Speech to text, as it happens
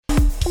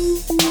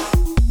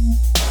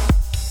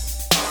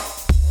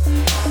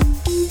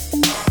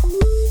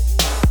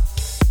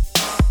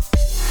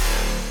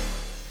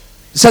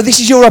So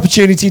this is your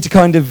opportunity to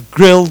kind of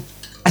grill,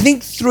 I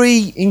think,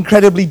 3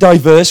 incredibly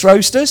diverse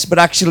roasters, but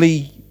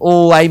actually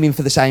all aiming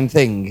for the same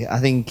thing. I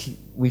think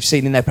we've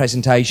seen in their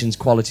presentations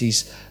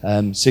quality's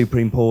super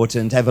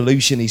important,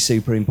 evolution is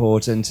super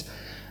important.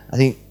 I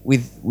think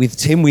with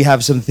Tim we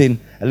have something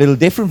a little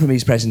different from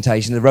his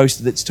presentation, the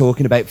roaster that's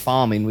talking about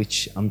farming,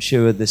 which I'm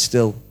sure there's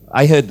still...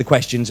 I heard the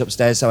questions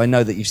upstairs, so I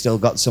know that you've still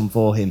got some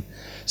for him.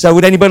 So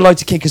would anybody like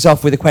to kick us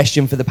off with a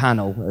question for the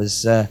panel?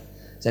 Has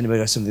anybody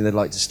got something they'd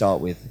like to start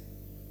with?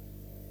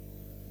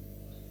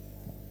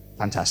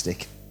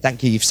 Fantastic.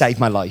 Thank you, you've saved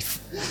my life.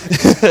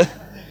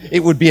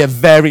 It would be a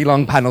very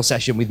long panel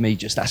session with me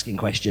just asking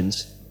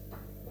questions.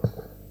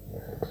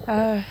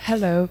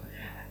 Hello.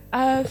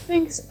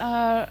 Things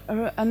I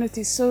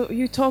noticed. So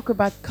you talk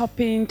about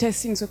cupping,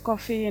 testing the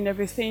coffee and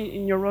everything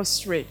in your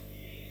roastery.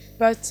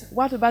 But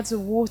what about the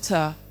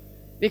water?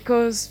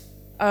 Because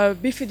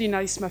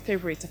Bifidina is my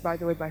favorite, by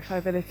the way, by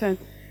 5 Elephant.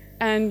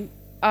 And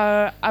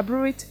I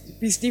brew it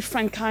with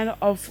different kind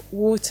of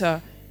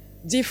water,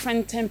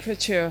 different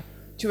temperature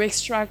to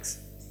extract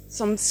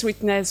some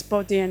sweetness,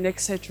 body, and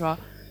etc.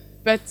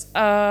 But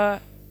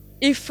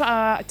if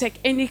I take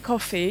any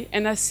coffee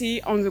and I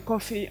see on the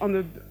coffee, on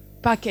the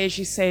package,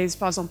 it says,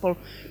 for example,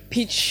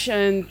 peach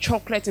and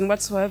chocolate and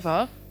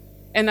whatsoever,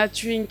 and I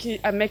drink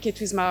it, I make it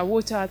with my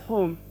water at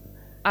home,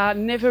 I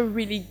never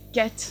really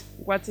get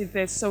what is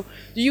there. So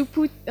do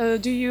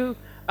you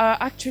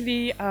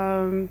actually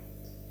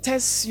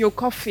test your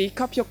coffee,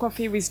 cup your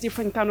coffee with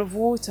different kind of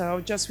water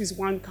or just with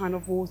one kind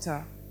of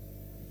water?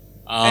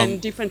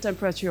 And different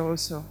temperature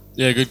also.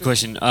 Yeah, good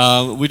question.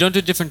 We don't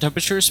do different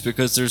temperatures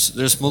because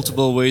there's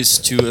multiple ways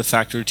to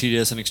factor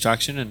TDS and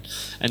extraction,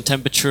 and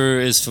temperature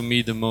is for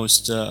me the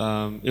most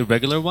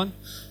irregular one,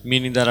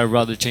 meaning that I'd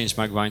rather change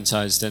my grind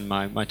size than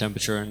my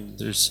temperature, and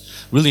there's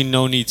really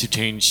no need to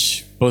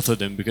change both of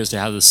them because they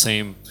have the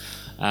same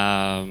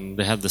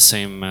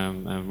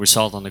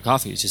result on the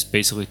coffee. It's just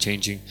basically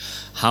changing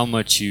how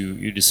much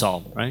you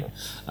dissolve, right?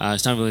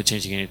 It's not really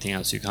changing anything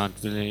else. You can't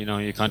really,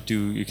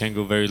 you can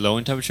go very low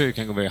in temperature, you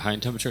can go very high in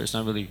temperature. It's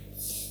not really,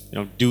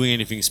 doing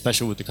anything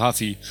special with the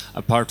coffee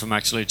apart from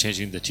actually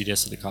changing the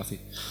TDS of the coffee.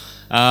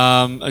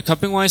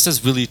 Cupping wise,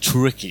 that's really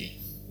tricky.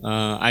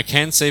 I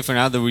can say for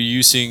now that we're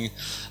using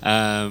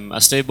a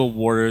stable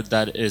water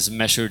that is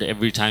measured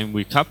every time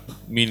we cup,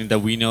 meaning that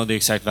we know the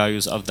exact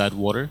values of that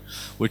water,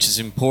 which is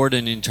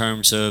important in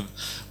terms of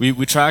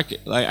we track.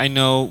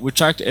 We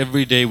tracked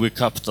every day we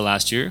cupped the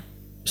last year,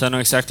 so I know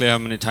exactly how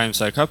many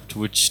times I cupped,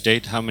 which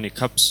date, how many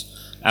cups,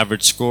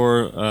 average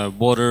score,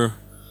 water,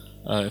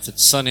 if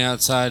it's sunny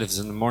outside, if it's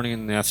in the morning,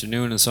 in the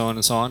afternoon, and so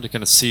on, to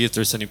kind of see if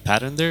there's any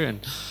pattern there.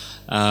 And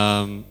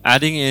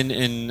adding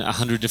in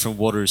 100 different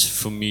waters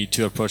for me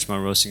to approach my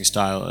roasting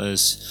style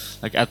is,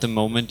 like, at the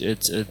moment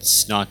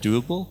it's not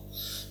doable.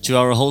 To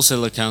our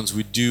wholesale accounts,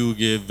 we do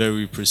give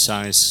very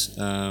precise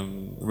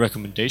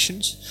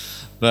recommendations,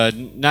 but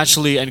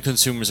naturally end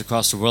consumers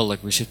across the world,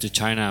 like we ship to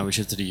China, we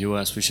ship to the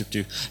US,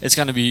 it's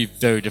going to be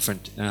very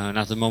different, and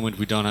at the moment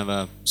we don't have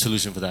a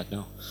solution for that,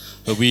 no.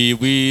 But we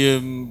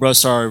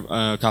roast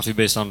our coffee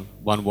based on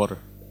one water.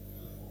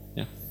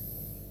 Yeah.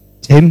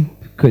 Tim,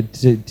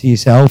 to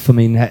yourself, I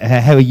mean,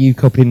 how are you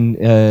cupping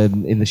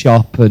in the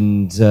shop,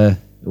 and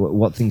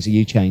what things are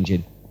you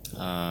changing?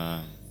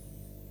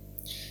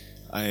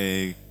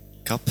 I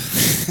cup.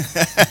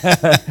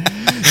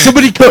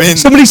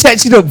 Somebody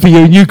sets it up for you,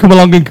 and you come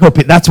along and cup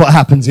it. That's what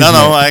happens. No,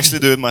 I actually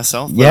do it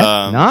myself.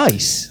 Yeah,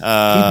 nice. Keep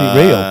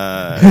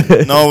it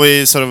real. No,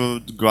 we sort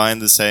of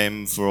grind the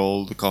same for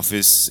all the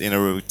coffees in a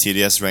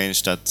TDS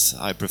range that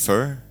I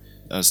prefer.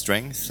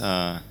 Strength,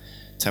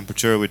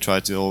 temperature, we try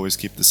to always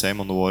keep the same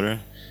on the water.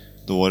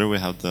 The water, we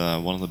have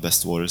one of the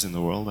best waters in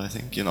the world, I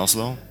think, in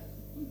Oslo.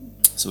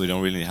 So we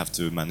don't really have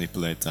to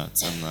manipulate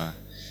that. And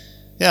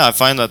yeah, I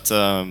find that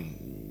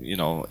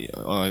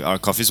our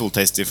coffees will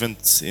taste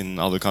different in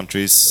other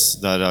countries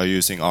that are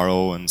using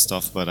RO and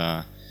stuff. But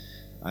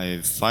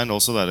I find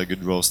also that a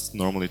good roast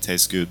normally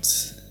tastes good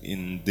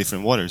in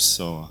different waters.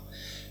 So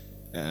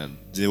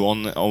the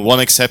one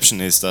exception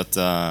is that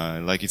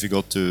like if you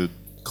go to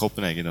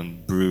Copenhagen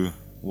and brew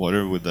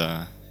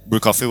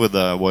coffee with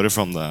the water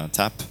from the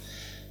tap,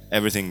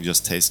 everything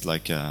just tastes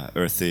like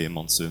earthy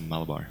monsoon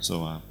Malabar.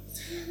 So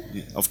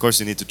of course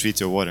you need to treat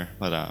your water,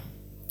 but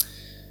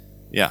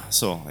yeah.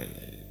 So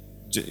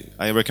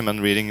I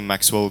recommend reading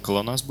Maxwell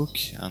Colonna's book,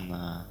 and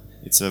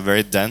it's a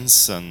very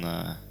dense and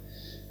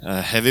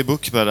heavy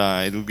book, but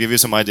it'll give you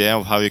some idea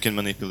of how you can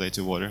manipulate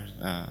your water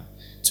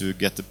to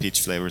get the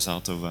peach flavors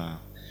out of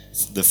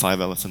the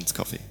 5 Elephant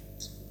coffee.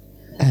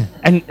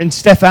 And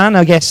Stefan,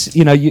 I guess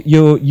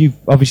you've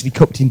obviously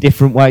cupped in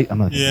different ways.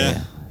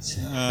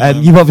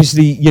 You've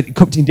obviously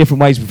cupped in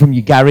different ways from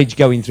your garage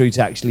going through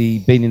to actually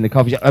being in the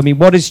coffee shop. I mean,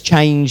 what has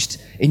changed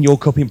in your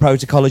cupping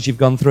protocol as you've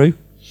gone through?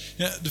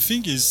 Yeah, the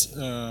thing is,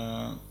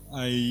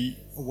 I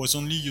was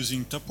only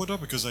using tap water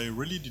because I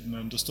really didn't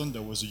understand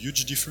there was a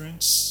huge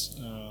difference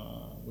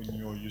when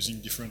you're using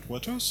different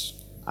waters.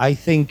 I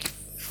think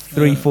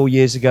 3-4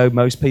 years ago,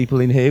 most people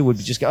in here would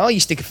just go, "Oh, you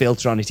stick a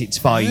filter on it, it's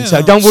fine." Yeah.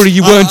 So don't worry,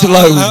 you weren't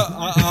alone.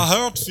 I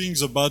heard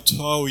things about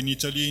how in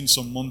Italy, in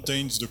some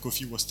mountains, the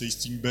coffee was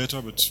tasting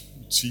better, but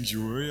it's things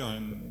you hear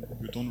and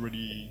you don't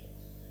really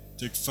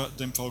take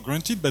them for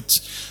granted. But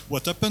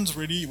what happens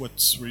really,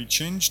 what's really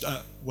changed,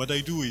 what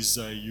I do is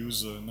I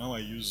use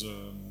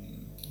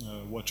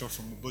water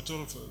from a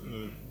bottle of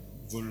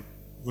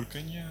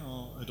Volcania,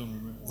 or I don't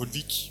remember,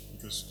 Volvic,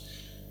 because,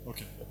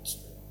 okay.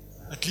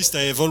 At least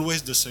I have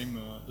always the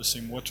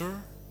same water,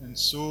 and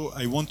so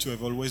I want to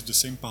have always the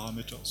same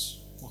parameters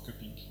for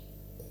cupping.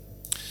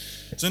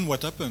 Then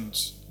what happened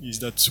is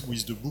that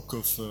with the book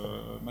of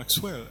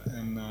Maxwell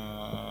and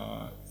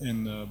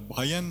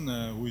Brian,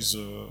 who is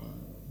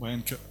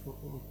Brian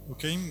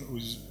O'Kane, who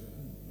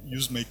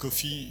used my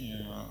coffee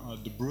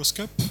at the Brewers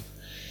Cup,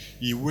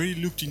 he really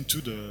looked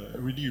into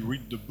really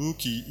read the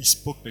book. He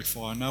spoke like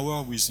for an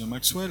hour with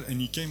Maxwell,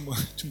 and he came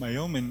to my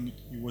home and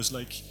he was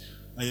like,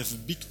 I have a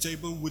big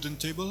table, wooden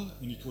table,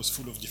 and it was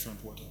full of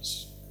different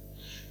waters.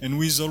 And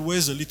with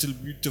always a little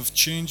bit of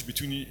change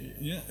between,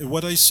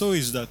 what I saw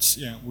is that,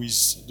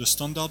 with the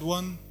standard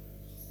one,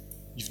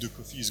 if the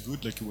coffee is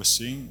good, like you were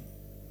saying,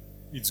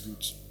 it's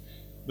good.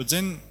 But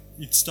then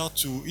it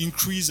starts to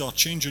increase or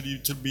change a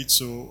little bit.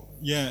 So,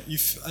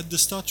 if at the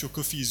start your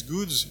coffee is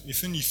good,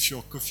 even if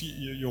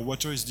your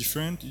water is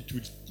different, it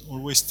will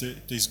always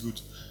taste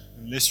good,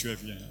 unless you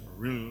have a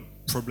real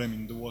problem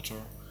in the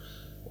water.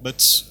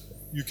 But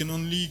you can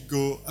only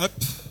go up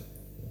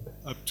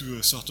to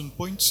a certain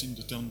point in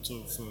the terms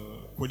of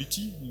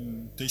quality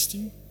in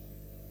tasting,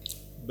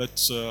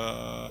 but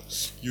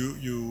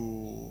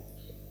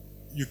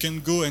you can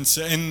go and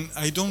say, and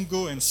I don't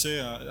go and say,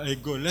 I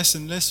go less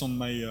and less on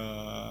my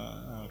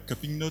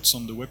cupping notes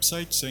on the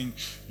website saying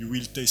you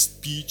will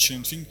taste peach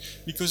and thing,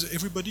 because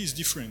everybody is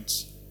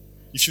different.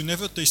 If you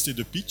never tasted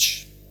a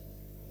peach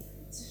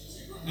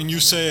and you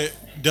say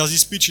there's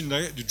this peach in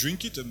there, you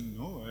drink it, and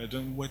no, I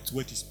don't. What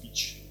is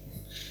peach?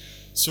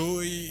 So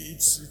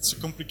it's a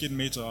complicated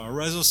matter. I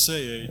rather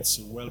say it's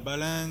well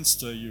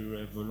balanced. You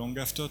have a long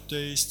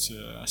aftertaste.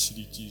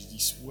 Acidity is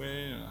this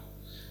way.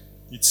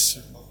 It's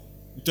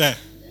there,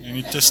 and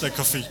it tastes like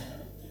coffee,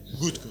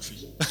 good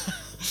coffee.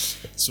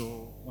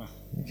 So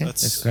Okay,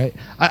 that's great.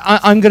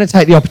 I'm going to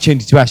take the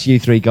opportunity to ask you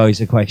three guys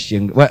a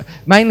question. Well,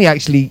 mainly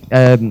actually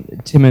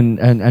Tim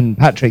and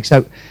Patrick.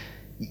 So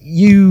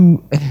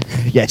you,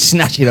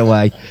 snatch it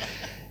away.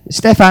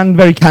 Stefan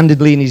very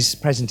candidly in his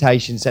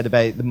presentation said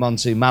about the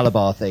Monsoon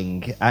Malabar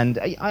thing, and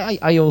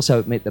I also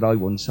admit that I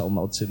once sold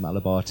Monsoon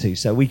Malabar too,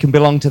 so we can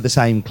belong to the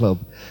same club.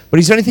 But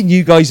is there anything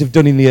you guys have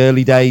done in the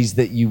early days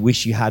that you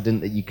wish you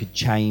hadn't, that you could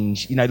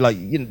change?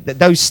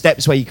 Those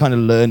steps where you kind of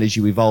learn as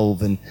you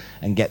evolve and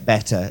get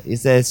better.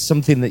 Is there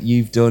something that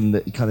you've done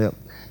that you kind of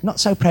not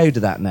so proud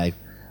of that now?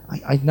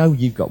 I know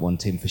you've got one,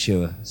 Tim, for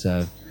sure.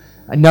 So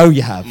I know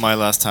you have. My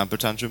last temper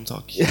tantrum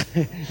talk.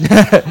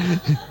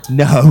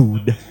 No.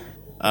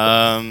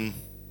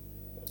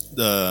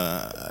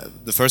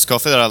 The first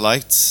coffee that I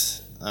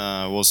liked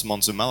was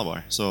Monsoon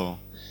Malabar, so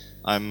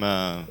I'm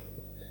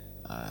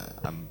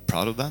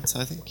proud of that.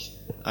 I think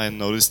I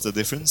noticed the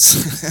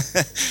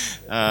difference,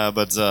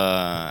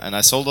 and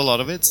I sold a lot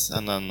of it,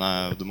 and then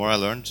the more I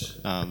learned,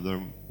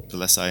 the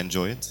less I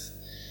enjoy it.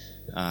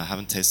 I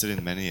haven't tasted it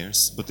in many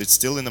years, but it's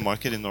still in the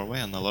market in Norway,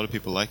 and a lot of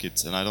people like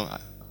it. And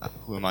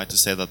who am I to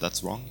say that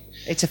that's wrong?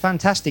 It's a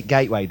fantastic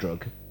gateway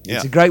drug. Yeah.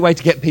 It's a great way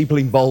to get people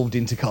involved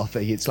into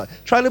coffee. It's like,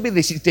 try a little bit of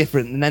this, it's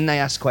different, and then they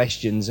ask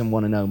questions and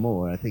want to know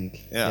more, I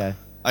think. Yeah.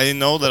 I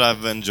know that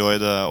I've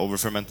enjoyed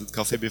over-fermented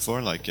coffee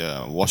before, like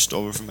washed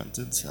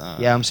over-fermented.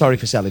 I'm sorry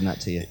for selling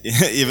that to you.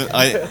 Even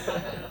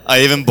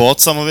I even bought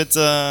some of it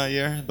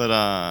here,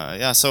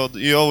 but so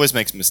you always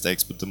make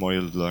mistakes, but the more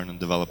you learn and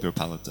develop your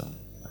palate, then,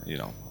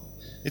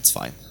 it's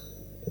fine.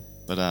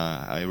 But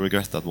I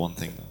regret that one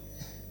thing, though.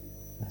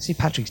 I see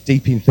Patrick's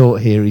deep in thought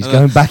here. He's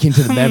going back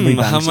into the memory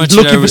banks. He's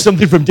looking for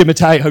something from Di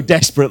Matteo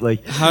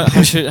desperately.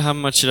 How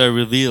much should I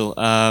reveal?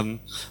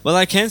 Well,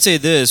 I can say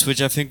this,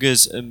 which I think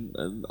is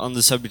on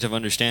the subject of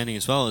understanding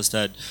as well, is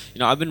that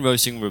I've been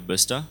roasting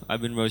Robusta.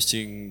 I've been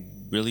roasting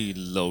really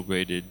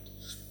low-graded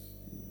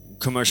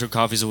commercial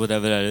coffees or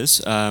whatever that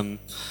is.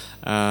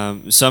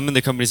 Some in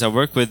the companies I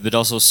work with, but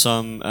also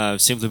some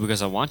simply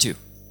because I want to.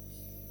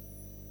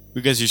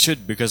 Because you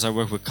should, because I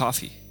work with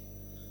coffee.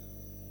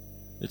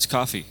 It's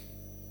coffee.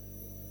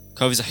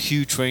 Coffee is a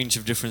huge range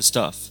of different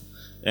stuff,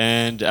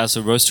 and as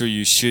a roaster,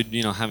 you should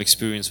have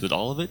experience with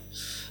all of it.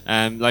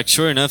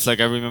 Sure enough, I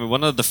remember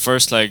one of the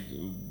first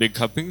big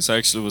cuppings I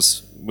actually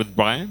was with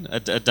Brian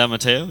at Di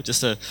Matteo,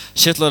 just a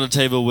shitload of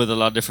table with a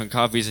lot of different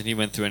coffees, and he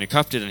went through and he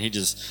cupped it, and he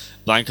just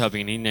blind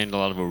cupping, and he named a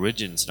lot of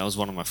origins. And that was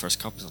one of my first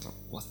copies. I was like,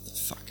 what the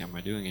fuck am I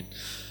doing?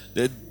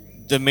 And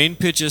the main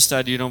pitch is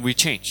that we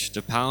change.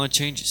 The palate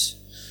changes.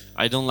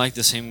 I don't like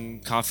the same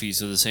coffees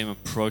or the same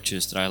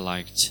approaches that I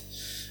liked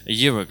a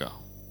year ago.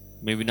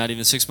 Maybe not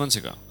even 6 months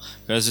ago,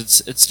 because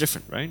it's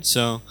different, right?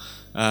 So,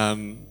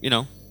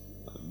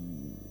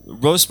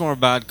 roast more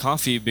bad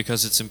coffee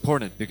because it's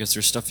important, because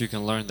there's stuff you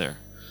can learn there.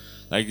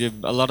 Like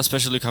a lot of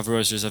specialty coffee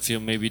roasters, I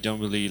feel maybe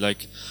don't really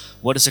like.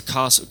 What is a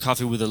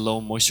coffee with a low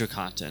moisture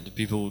content?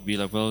 People would be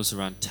like, well, it's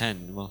around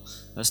 10. Well,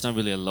 that's not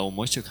really a low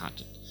moisture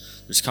content.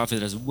 There's coffee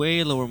that has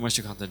way lower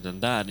moisture content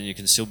than that, and you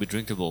can still be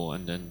drinkable,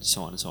 and then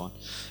so on and so on.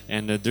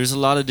 And there's a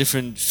lot of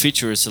different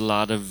features, a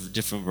lot of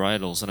different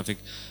varietals, and I think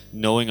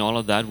knowing all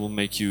of that will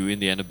make you, in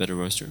the end, a better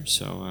roaster.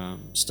 So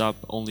stop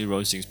only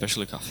roasting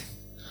specialty coffee.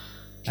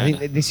 I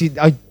think this is.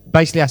 I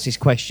basically asked this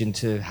question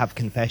to have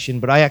confession,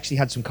 but I actually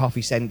had some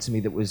coffee sent to me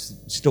that was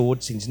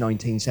stored since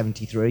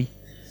 1973,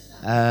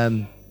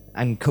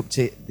 and cooked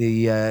it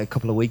a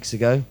couple of weeks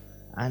ago,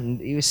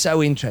 and it was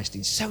so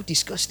interesting, so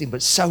disgusting,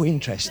 but so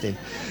interesting.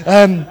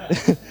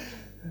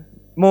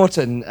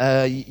 Morten,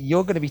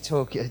 you're going to be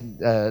talking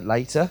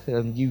later.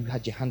 You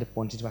had your hand up,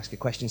 wanted to ask a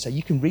question, so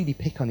you can really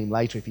pick on him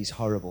later if he's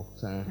horrible.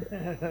 So.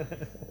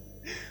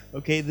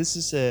 Okay, this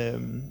is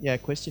a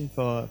question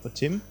for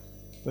Tim.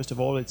 First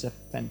of all, it's a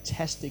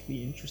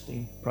fantastically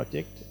interesting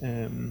project.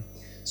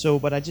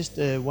 But I just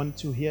want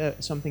to hear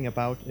something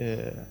about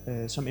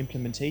some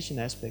implementation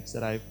aspects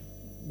that I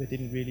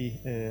didn't really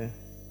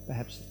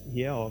perhaps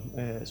hear.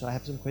 So I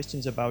have some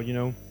questions about,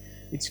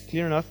 it's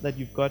clear enough that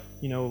you've got,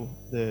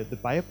 the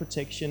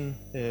bioprotection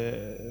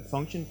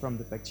function from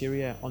the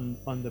bacteria on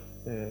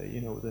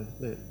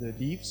the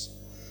leaves.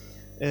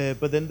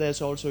 But then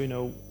there's also,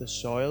 the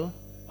soil.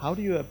 How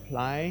do you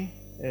apply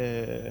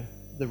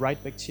the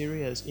right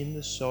bacteria is in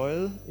the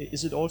soil?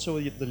 Is it also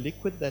the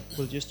liquid that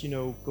will just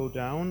go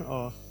down,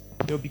 or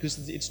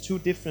because it's two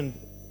different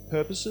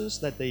purposes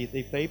that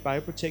they play?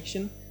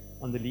 Bioprotection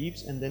on the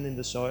leaves, and then in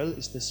the soil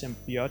is the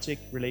symbiotic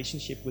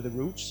relationship with the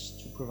roots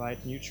to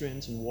provide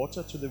nutrients and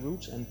water to the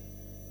roots, and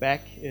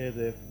back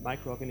the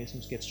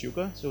microorganisms get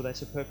sugar, so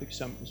that's a perfect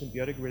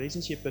symbiotic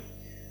relationship. But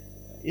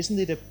isn't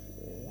it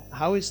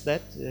how is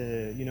that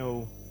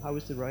how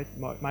is the right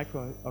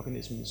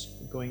microorganisms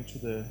going to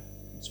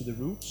the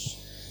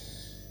roots?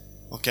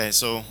 Okay,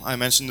 so I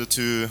mentioned the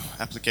two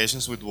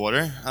applications with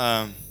water.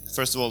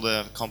 First of all,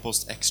 the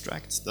compost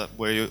extract, that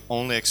where you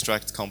only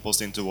extract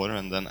compost into water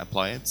and then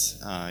apply it.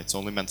 It's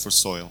only meant for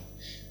soil,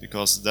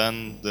 because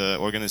then the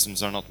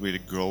organisms are not really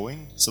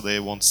growing, so they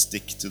won't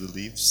stick to the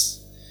leaves.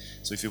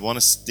 So if you want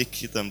to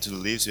stick them to the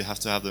leaves, you have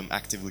to have them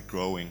actively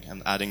growing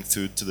and adding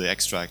food to the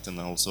extract, and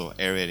then also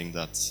aerating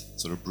that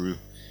sort of brew.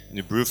 And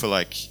you brew for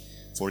like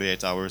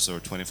 48 hours or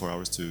 24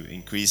 hours to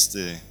increase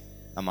the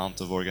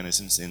amount of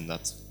organisms in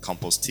that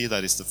compost tea.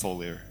 That is the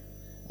foliar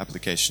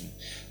application.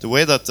 The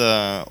way that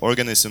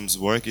organisms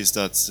work is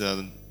that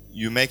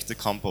you make the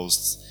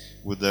compost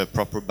with the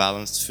proper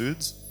balanced food,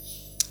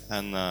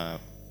 and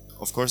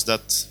of course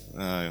that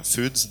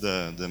food,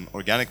 the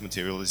organic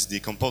material, is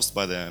decomposed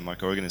by the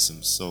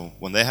microorganisms. So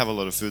when they have a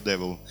lot of food, they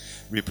will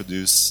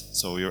reproduce.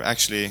 So you're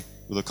actually,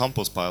 with a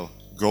compost pile,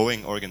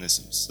 growing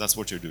organisms. That's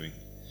what you're doing,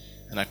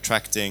 and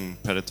attracting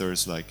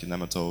predators like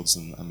nematodes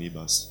and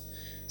amoebas.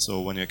 So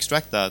when you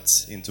extract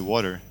that into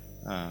water,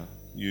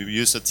 you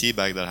use a tea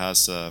bag that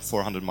has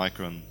 400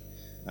 micron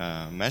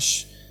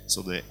mesh,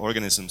 so the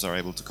organisms are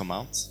able to come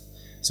out.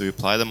 So you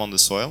apply them on the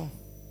soil,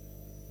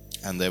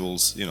 and they will,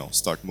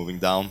 start moving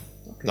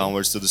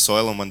downwards to the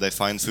soil. And when they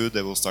find food,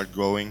 they will start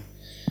growing.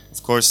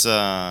 Of course,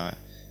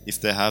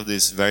 if they have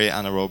this very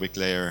anaerobic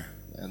layer,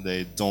 and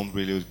they don't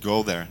really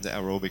grow there, the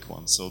aerobic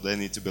ones, so they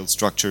need to build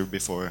structure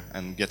before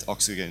and get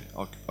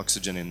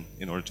oxygen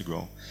in order to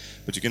grow.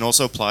 But you can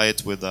also apply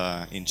it with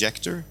an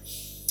injector.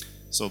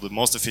 So the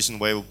most efficient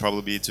way will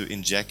probably be to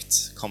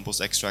inject compost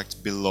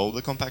extract below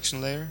the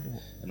compaction layer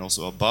and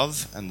also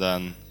above, and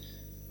then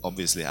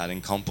obviously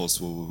adding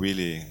compost will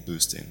really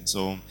boost in.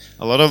 So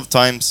a lot of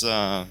times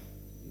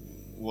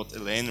what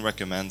Elaine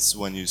recommends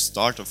when you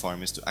start a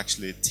farm is to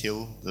actually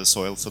till the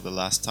soil for the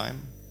last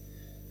time,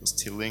 because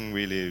tilling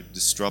really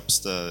disrupts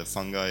the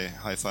fungal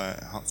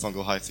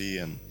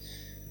hyphae and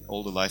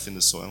all the life in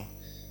the soil.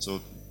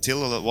 So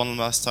till one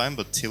last time,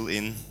 but till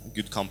in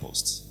good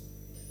compost.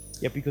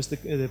 Yeah, because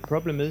the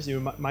problem is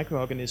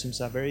microorganisms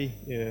are very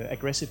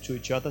aggressive to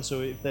each other. So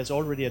if there's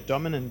already a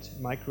dominant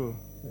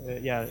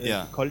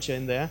culture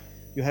in there,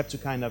 you have to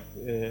kind of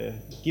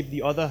give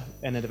the other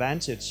an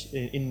advantage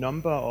in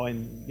number, or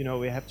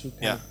we have to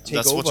kind of take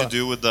over. That's what you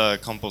do with the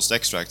compost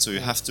extract. So you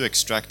have to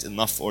extract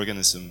enough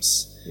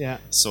organisms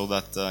so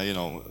that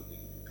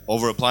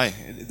over apply.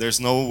 There's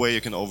no way you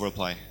can over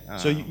apply.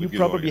 So you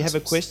probably have a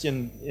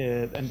question,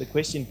 and the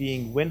question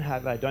being, when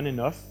have I done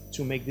enough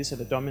to make this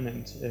a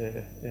dominant?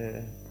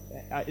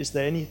 Is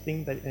there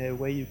anything that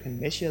way you can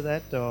measure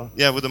that? Or?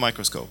 Yeah, with a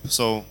microscope.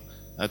 So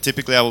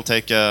typically I will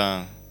take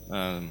a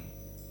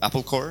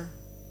apple core,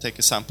 take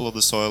a sample of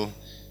the soil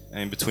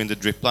in between the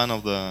drip line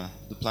of the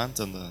plant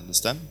and the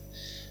stem,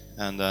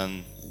 and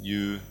then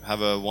you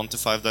have a 1 to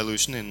 5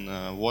 dilution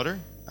in water.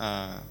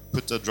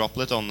 Put a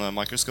droplet on a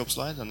microscope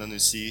slide, and then you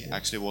see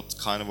actually what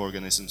kind of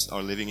organisms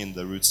are living in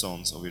the root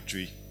zones of your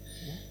tree.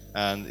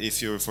 And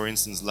if you're, for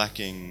instance,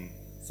 lacking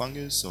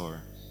fungus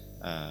or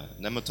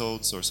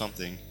nematodes or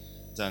something,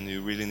 then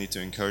you really need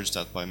to encourage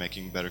that by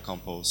making better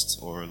compost,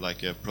 or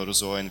like a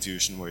protozoa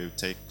infusion where you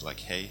take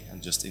like hay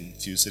and just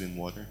infuse it in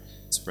water,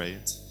 spray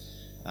it.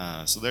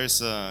 So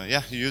there's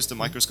you use the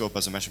microscope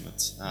as a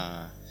measurement,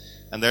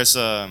 and there's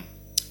a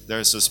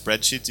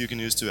spreadsheet you can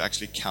use to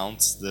actually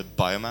count the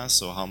biomass,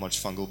 so how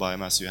much fungal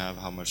biomass you have,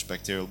 how much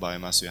bacterial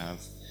biomass you have,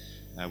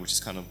 which is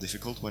kind of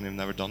difficult when you've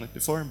never done it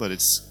before, but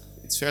it's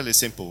fairly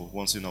simple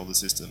once you know the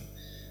system.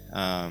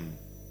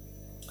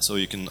 So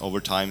you can over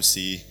time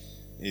see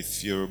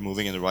if you're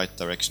moving in the right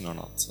direction or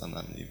not, and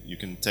then you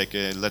can take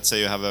let's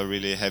say you have a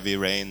really heavy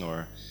rain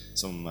or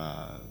some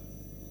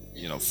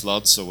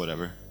floods or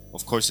whatever.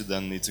 Of course you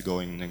then need to go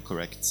in and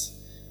correct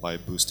by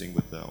boosting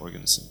with the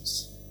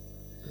organisms.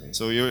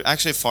 So you're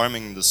actually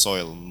farming the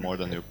soil more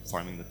than you're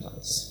farming the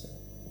plants.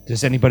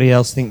 Does anybody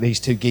else think these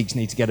two geeks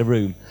need to get a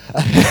room?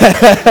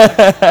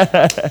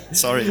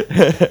 Sorry.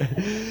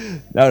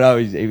 No,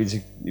 it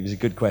was a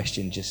good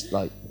question. Just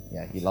like,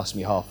 yeah, you lost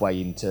me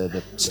halfway into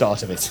the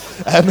start of it.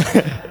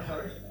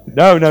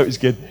 No, it was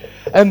good.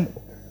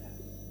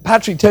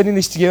 Patrick, turning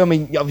this to you, I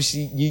mean,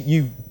 obviously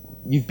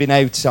you've been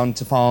out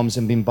onto farms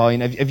and been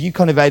buying. Have you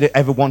kind of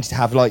ever wanted to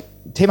have, like,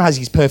 Tim has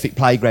his perfect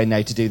playground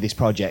now to do this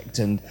project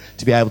and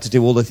to be able to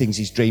do all the things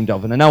he's dreamed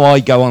of. And I know I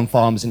go on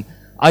farms and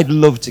I'd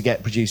love to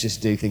get producers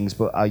to do things,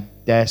 but I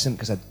daresn't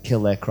because I'd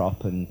kill their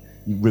crop and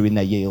ruin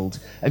their yield.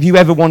 Have you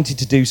ever wanted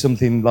to do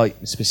something like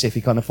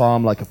specific on a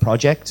farm, like a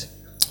project?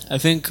 I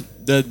think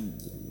that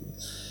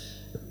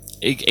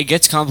it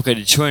gets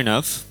complicated, sure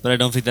enough, but I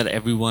don't think that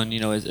everyone,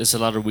 it's a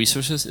lot of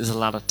resources, it's a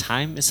lot of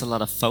time, it's a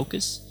lot of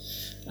focus.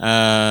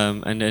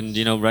 And then,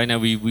 right now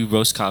we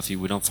roast coffee,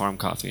 we don't farm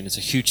coffee, and it's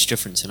a huge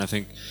difference. And I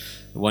think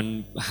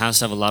one has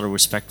to have a lot of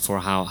respect for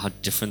how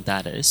different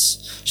that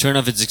is. Sure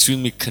enough, it's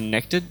extremely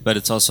connected, but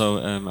it's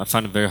also, I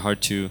find it very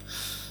hard to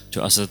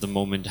us at the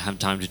moment have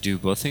time to do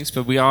both things.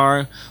 But we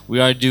are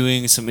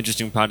doing some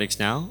interesting projects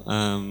now,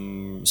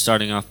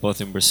 starting off both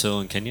in Brazil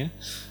and Kenya,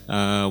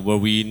 where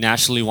we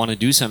naturally want to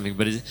do something,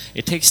 but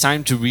it takes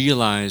time to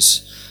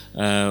realize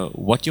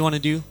what you want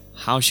to do.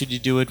 How should you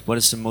do it? What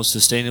is the most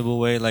sustainable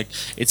way? Like,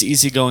 it's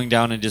easy going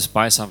down and just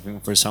buy something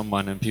for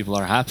someone and people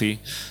are happy.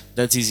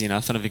 That's easy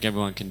enough, and I think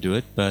everyone can do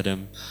it. But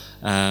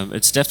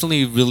it's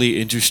definitely really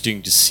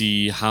interesting to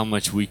see how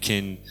much we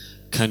can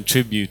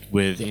contribute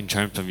with in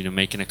terms of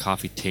making a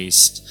coffee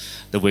taste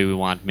the way we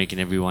want, making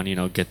everyone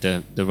get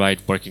the right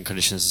working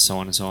conditions and so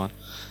on and so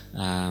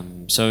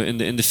on. So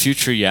in the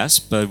future, yes,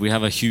 but we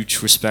have a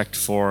huge respect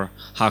for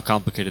how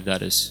complicated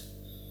that is.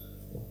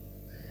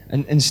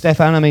 And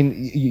Stefan, I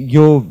mean,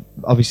 you're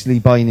obviously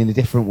buying in a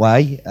different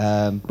way,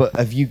 but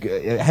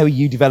how are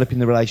you developing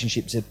the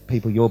relationships of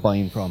people you're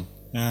buying from?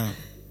 Yeah,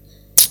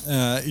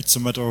 it's a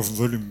matter of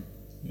volume.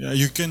 Yeah,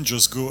 you can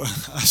just go.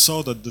 I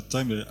saw that the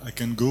time that I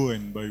can go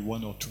and buy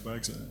 1 or 2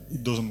 bags.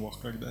 It doesn't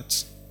work like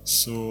that.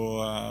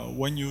 So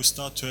when you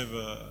start to have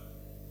a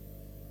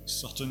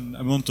certain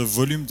amount of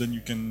volume, then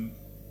you can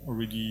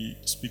already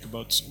speak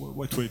about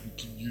what way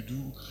can you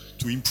do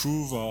to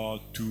improve or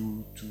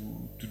to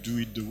do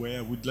it the way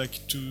I would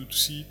like to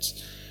see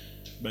it.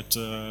 But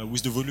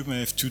with the volume I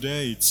have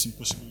today, it's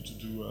impossible to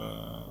do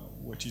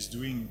what he's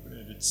doing.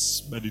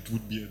 But it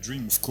would be a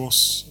dream, of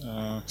course.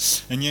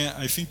 And yeah,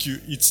 I think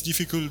it's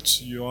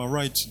difficult. You are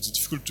right. It's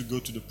difficult to go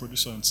to the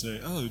producer and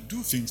say, "Oh,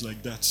 do things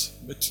like that."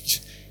 But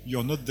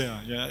you're not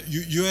there. Yeah,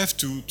 you have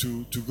to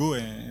go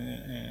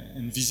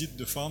and visit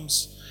the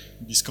farms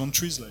in these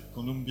countries like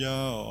Colombia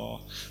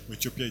or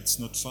Ethiopia. It's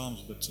not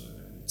farms, but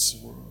it's a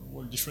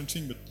whole different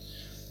thing. But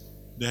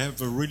they have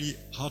really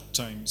hard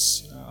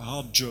times,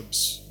 hard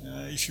jobs.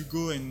 If you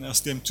go and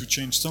ask them to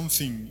change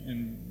something,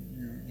 and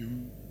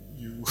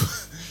you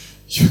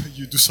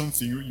you do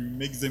something, you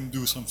make them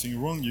do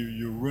something wrong,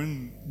 you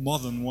ruin more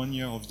than 1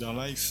 year of their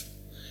life,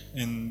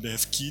 and they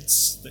have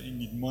kids, they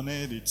need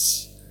money.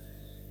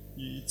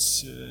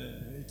 It's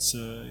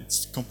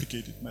a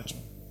complicated matter.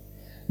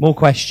 More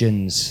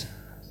questions?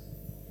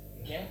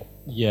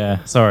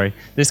 Yeah, sorry.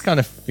 This kind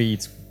of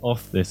feeds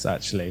off this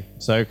actually.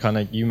 So kind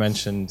of you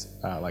mentioned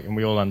and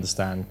we all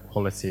understand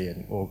quality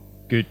or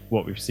good,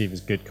 what we perceive as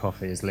good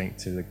coffee is linked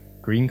to the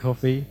green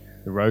coffee,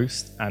 the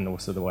roast, and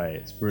also the way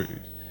it's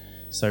brewed.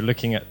 So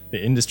looking at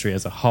the industry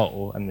as a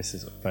whole, and this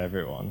is for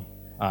everyone,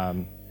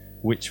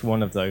 which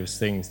one of those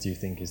things do you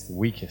think is the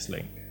weakest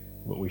link?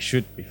 What we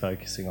should be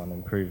focusing on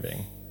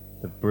improving?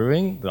 The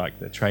brewing, like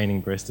the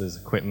training baristas,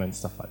 equipment,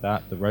 stuff like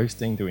that. The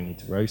roasting, do we need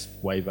to roast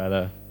way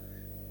better?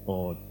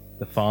 Or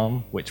the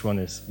farm, which one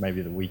is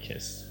maybe the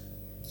weakest?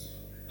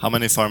 How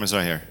many farmers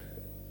are here?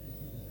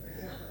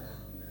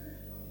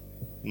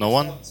 No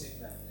one?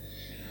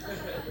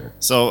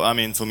 So, I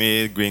mean, for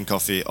me, green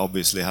coffee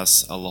obviously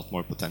has a lot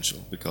more potential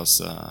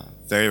because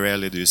very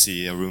rarely do you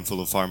see a room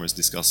full of farmers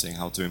discussing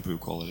how to improve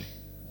quality.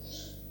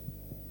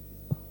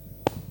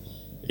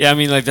 Yeah, I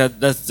mean, like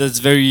that's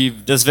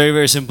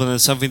very simple, and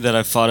it's something that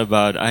I've thought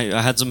about.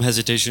 I had some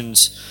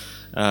hesitations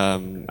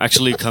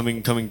actually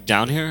coming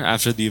down here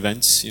after the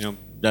events,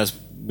 as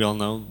we all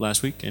know,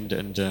 last week, and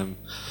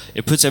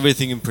it puts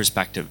everything in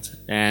perspective.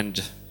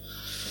 And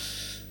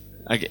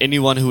like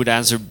anyone who would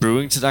answer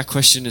brewing to that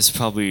question is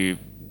probably a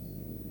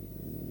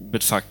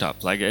bit fucked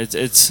up. Like it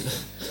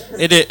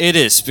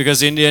is,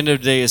 because in the end of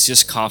the day, it's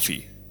just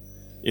coffee.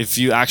 if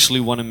you actually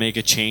want to make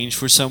a change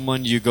for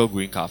someone, you go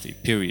green coffee.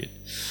 Period.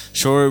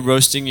 Sure,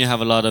 roasting, you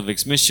have a lot of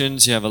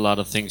emissions, you have a lot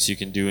of things you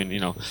can do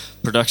in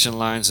production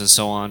lines and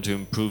so on to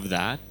improve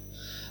that.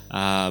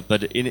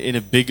 But in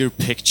a bigger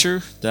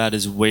picture, that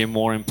is way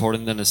more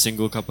important than a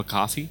single cup of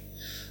coffee.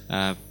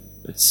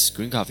 It's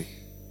green coffee.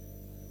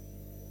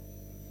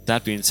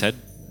 That being said,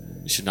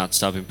 you should not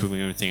stop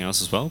improving everything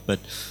else as well. But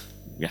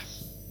yeah.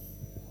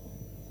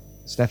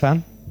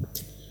 Stefan?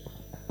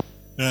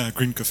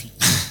 Green coffee.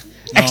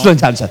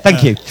 Excellent answer.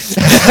 Thank you.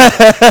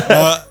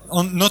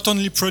 Not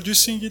only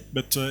producing it,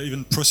 but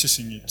even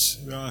processing it.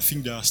 I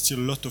think there are still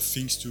a lot of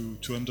things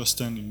to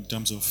understand in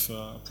terms of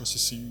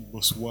processing,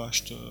 both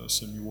washed,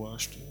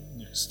 semi-washed,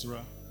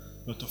 etc.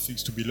 A lot of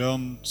things to be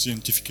learned,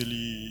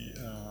 scientifically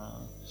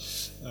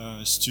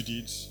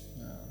studied.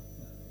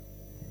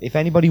 If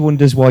anybody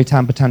wonders why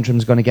Tamper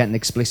Tantrum's going to get an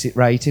explicit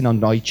rating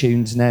on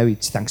iTunes now,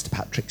 it's thanks to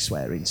Patrick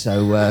swearing.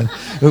 So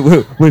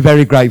we're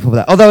very grateful for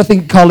that. Although I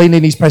think Colin,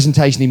 in his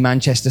presentation in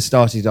Manchester,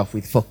 started off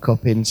with fuck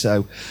cupping.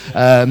 So,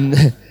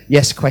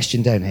 yes,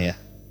 question down here.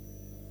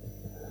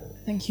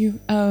 Thank you.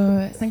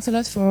 Thanks a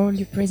lot for all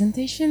your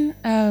presentation.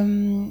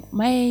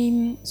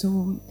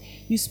 So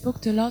you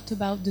spoke a lot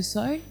about the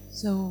soil.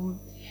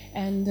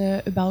 And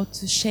about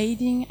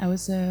shading. I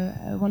was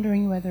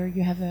wondering whether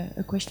you have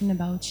a question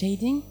about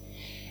shading.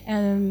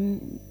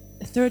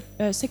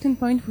 Second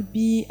point would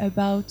be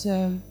about,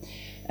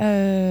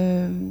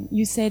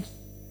 you said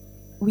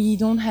we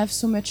don't have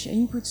so much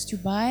inputs to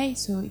buy,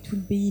 so it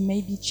would be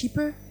maybe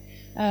cheaper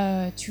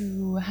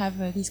to have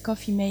this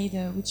coffee made,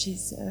 which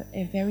is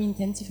very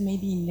intensive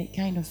maybe in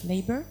kind of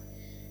labor.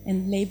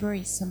 And labor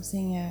is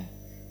something, a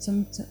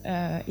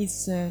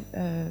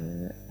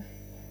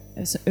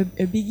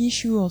big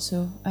issue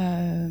also,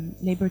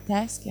 labor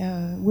task,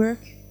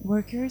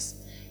 workers,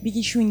 big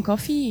issue in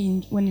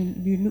coffee when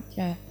you look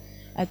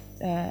at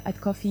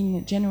coffee in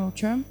a general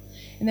term.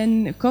 And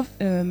then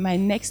my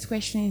next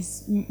question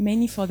is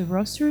mainly for the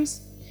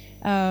roasters.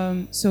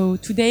 So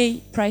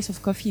today, price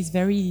of coffee is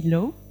very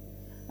low.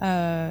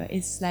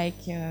 It's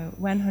like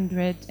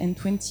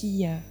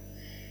 120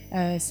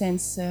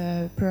 cents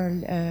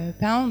per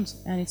pound,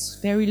 and it's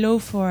very low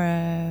for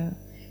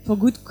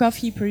good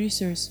coffee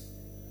producers.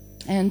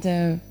 And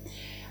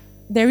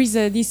there is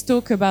this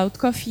talk about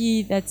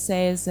coffee that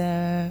says,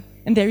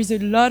 and there is a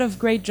lot of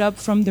great job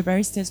from the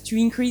baristas to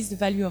increase the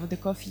value of the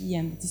coffee,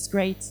 and it is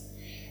great.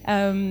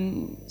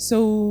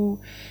 So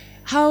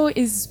how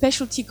is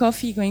specialty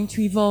coffee going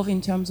to evolve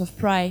in terms of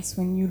price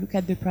when you look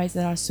at the prices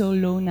that are so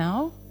low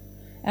now?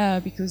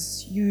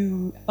 Because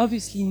you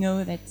obviously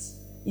know that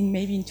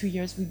maybe in 2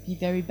 years would be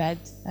very bad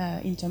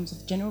in terms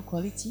of general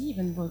quality,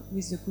 even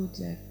with the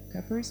good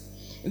cuppers,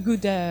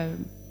 good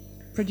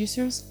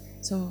producers.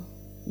 So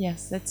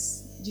yes,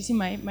 that's. Do you see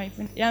my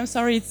point? Yeah, I'm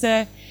sorry. It's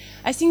I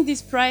think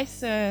this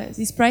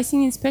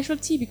pricing in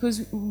specialty,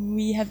 because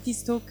we have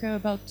this talk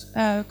about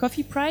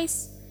coffee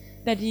price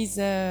that is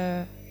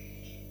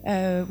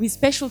with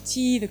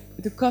specialty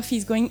the coffee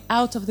is going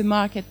out of the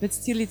market, but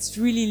still it's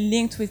really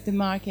linked with the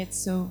market.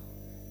 So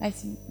I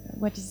think,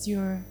 what is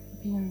your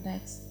opinion on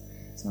that?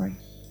 Sorry.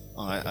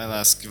 I'll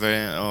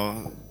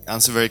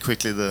answer very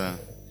quickly the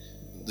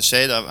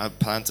shade. I've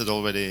planted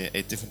already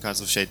 8 different kinds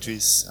of shade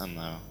trees, and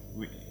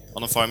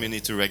on a farm you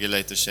need to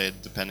regulate the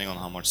shade depending on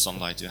how much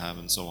sunlight you have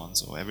and so on.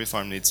 So every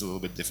farm needs a little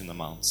bit different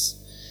amounts.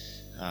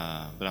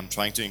 But I'm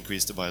trying to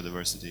increase the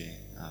biodiversity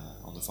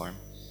on the farm.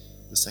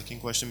 The second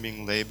question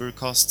being labor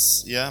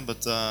costs. Yeah,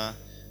 but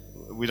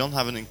we don't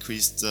have an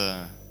increased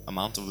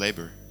amount of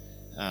labor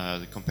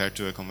compared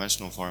to a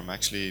conventional farm.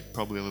 Actually,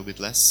 probably a little bit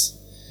less,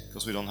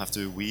 because we don't have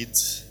to weed.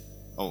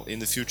 Oh, in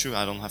the future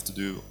I don't have to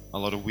do a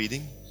lot of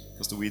weeding,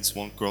 because the weeds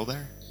won't grow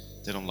there.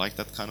 They don't like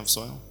that kind of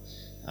soil.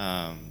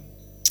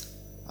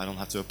 I don't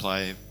have to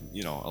apply,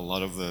 a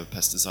lot of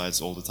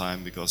pesticides all the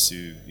time, because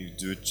you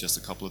do it just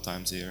a couple of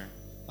times a year.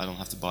 I don't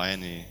have to buy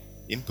any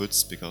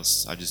inputs,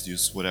 because I just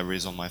use whatever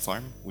is on my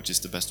farm, which is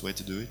the best way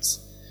to do it.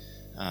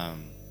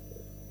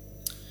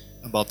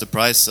 About the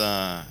price,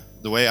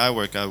 the way I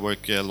work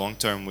long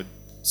term with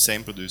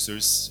same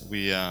producers.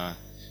 We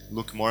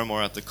look more and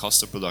more at the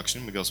cost of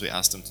production, because we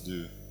ask them to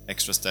do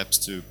extra steps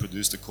to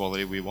produce the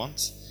quality we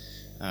want.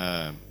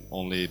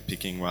 Only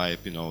picking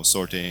ripe,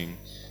 sorting,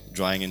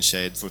 drying in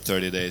shade for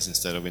 30 days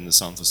instead of in the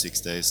sun for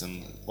 6 days,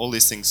 and all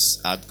these things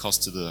add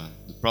cost to the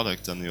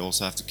product. And you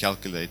also have to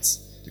calculate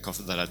the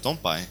coffee that I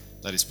don't buy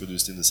that is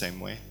produced in the same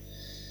way.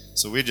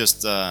 So we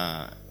just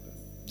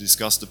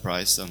discuss the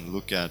price and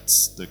look at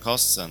the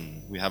costs,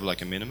 and we have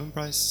like a minimum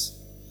price,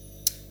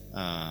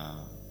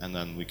 and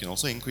then we can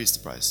also increase the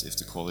price if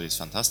the quality is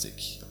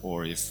fantastic,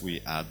 or if we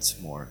add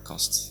more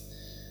costs.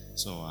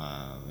 So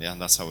yeah,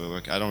 that's how we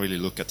work. I don't really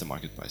look at the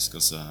market price,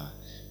 because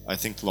I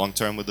think long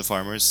term with the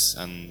farmers,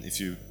 and if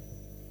you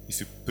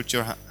put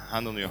your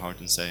hand on your heart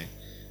and say,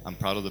 I'm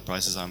proud of the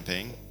prices I'm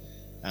paying,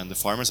 and the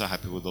farmers are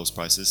happy with those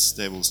prices,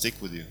 they will stick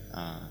with you,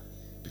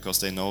 because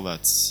they know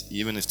that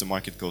even if the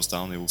market goes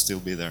down, they will still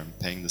be there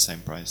paying the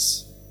same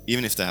price,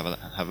 even if they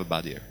have a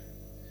bad year.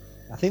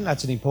 I think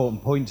that's an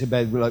important point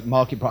about like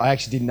market price. I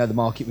actually didn't know the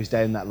market was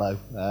down that low.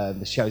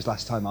 The shows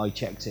last time I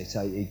checked it,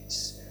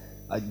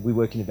 we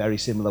work in a very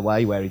similar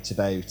way where it's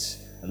about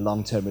a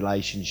long-term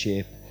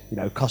relationship, you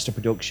know, cost of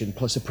production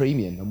plus a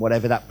premium, and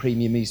whatever that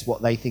premium is,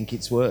 what they think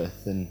it's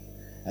worth, and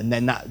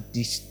then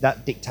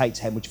that dictates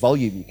how much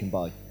volume you can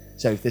buy.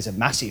 So if there's a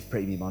massive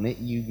premium on it,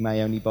 you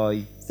may only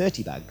buy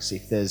 30 bags.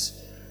 If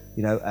there's,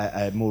 you know,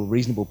 a more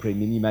reasonable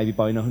premium, you may be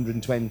buying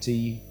 120,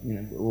 you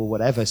know, or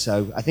whatever.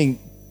 So I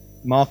think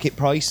market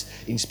price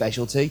in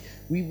specialty,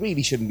 we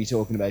really shouldn't be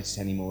talking about it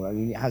anymore. I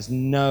mean, it has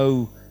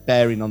no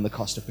bearing on the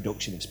cost of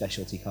production of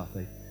specialty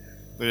coffee.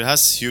 But it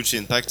has huge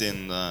impact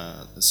in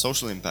the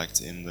social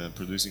impact in the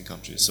producing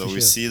countries. So For we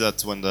sure. see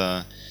that when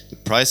the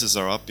prices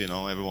are up, you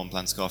know, everyone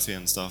plants coffee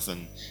and stuff,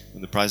 and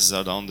when the prices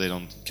are down, they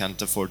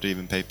can't afford to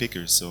even pay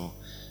pickers. So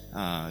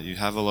you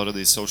have a lot of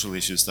these social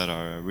issues that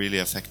are really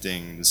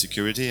affecting the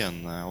security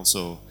and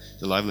also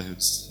the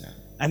livelihoods. Yeah.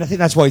 And I think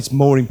that's why it's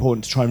more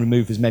important to try and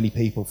remove as many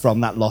people from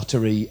that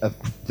lottery of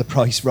the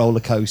price roller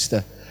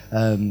coaster,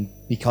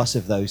 because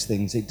of those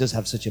things. It does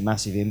have such a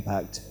massive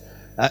impact.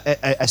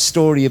 A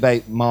story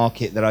about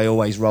market that I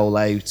always roll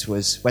out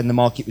was when the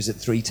market was at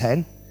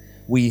 310,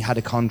 we had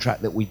a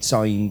contract that we'd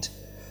signed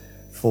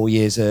 4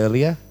 years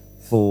earlier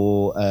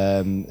for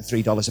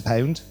 $3 a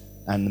pound,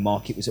 and the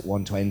market was at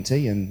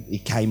 120, and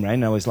it came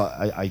round. I was like,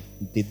 I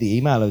did the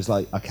email. I was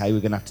like, okay, we're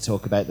going to have to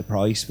talk about the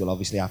price. We'll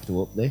obviously have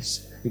to up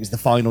this. It was the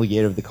final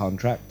year of the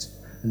contract,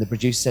 and the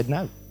producer said,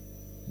 no,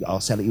 I'll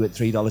sell it you at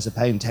 $3 a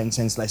pound, 10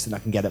 cents less than I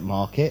can get at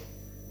market.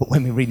 But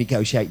when we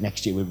renegotiate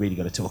next year, we've really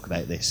got to talk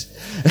about this.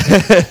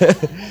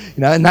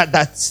 You know, and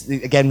that's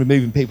again,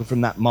 removing people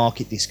from that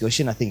market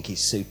discussion, I think is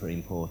super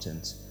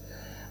important.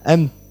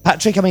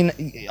 Patrick, I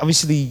mean,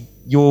 obviously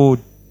you're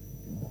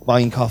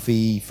buying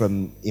coffee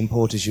from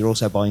importers. You're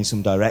also buying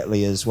some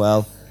directly as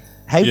well.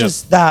 How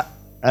does that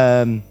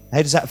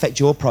affect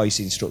your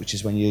pricing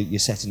structures when you're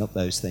setting up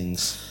those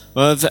things?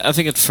 Well, I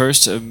think at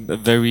first a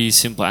very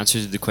simple answer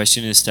to the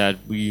question is that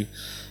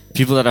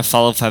people that have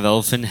followed Five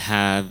Elephant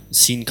have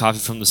seen coffee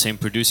from the same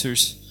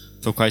producers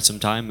for quite some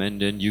time,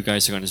 and then you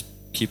guys are going to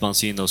keep on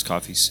seeing those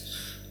coffees.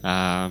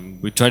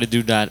 We try to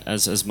do that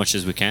as much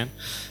as we can.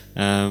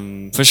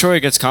 For sure,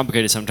 it gets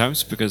complicated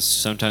sometimes because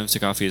sometimes the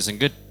coffee isn't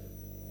good.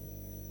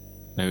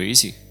 Very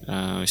easy.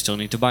 We still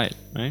need to buy it,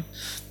 right?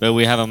 But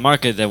we have a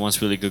market that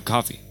wants really good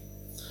coffee.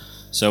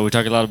 So we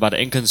talk a lot about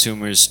end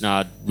consumers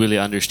not really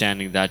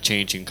understanding that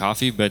change in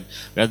coffee, but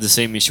we have the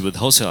same issue with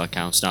wholesale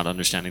accounts not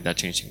understanding that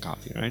change in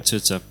coffee, right? So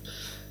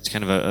it's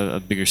kind of a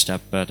bigger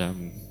step, but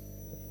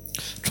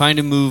trying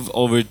to move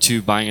over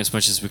to buying as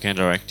much as we can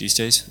direct these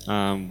days,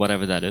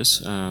 whatever that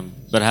is.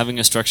 But having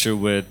a structure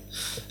with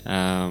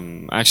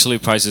actually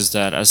prices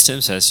that, as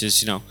Tim says,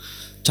 just, you know,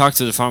 talk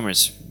to the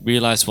farmers,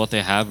 realize what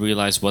they have,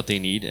 realize what they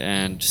need,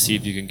 and see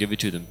if you can give it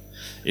to them.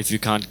 If you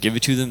can't give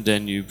it to them,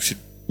 then you should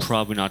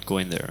probably not go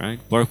in there, right?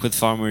 Work with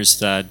farmers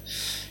that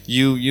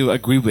you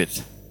agree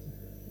with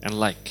and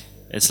like.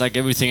 It's like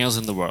everything else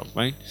in the world,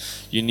 right?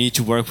 You need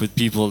to work with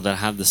people that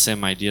have the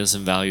same ideas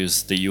and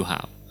values that you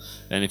have.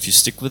 And if you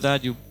stick with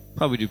that, you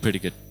probably do pretty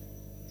good.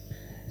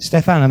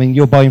 Stefan, I mean,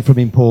 you're buying from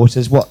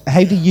importers.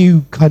 How do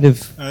you kind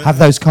of have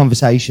those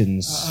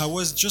conversations? I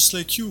was just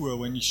like you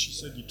when she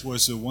said it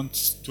was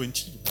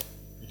 120.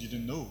 I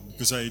didn't know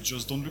because I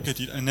just don't look at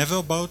it. I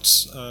never bought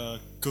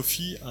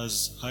coffee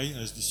as high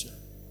as this year.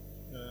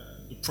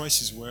 The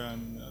prices were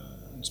on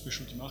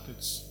specialty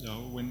markets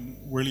when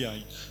really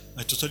I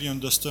totally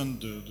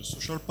understand the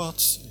social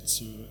parts.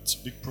 It's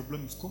a big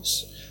problem, of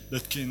course,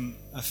 that can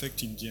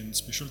affect in the end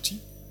specialty.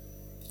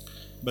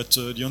 But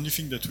the only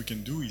thing that we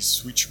can do is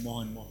switch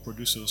more and more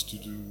producers to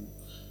do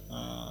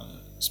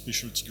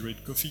specialty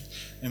grade coffee,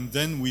 and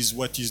then with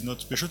what is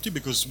not specialty,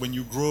 because when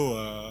you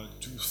grow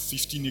to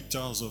 15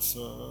 hectares of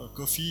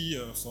coffee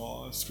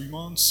for 3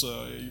 months,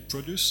 you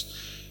produce,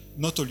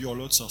 not all your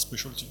lots are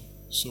specialty.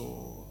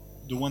 So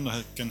the one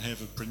that can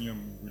have a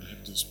premium will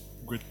have this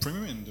great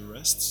premium, and the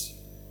rest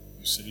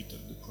you sell it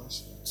at the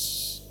price.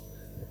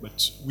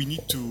 But we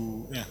need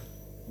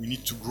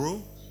to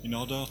grow in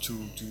order to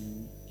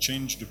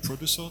change the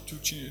producer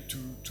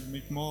to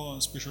make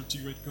more specialty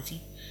grade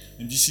coffee,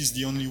 and this is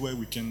the only way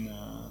we can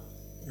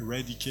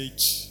eradicate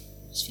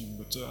this thing.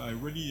 But I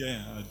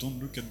don't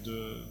look at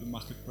the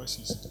market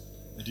prices.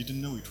 I didn't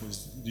know it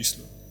was this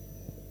low.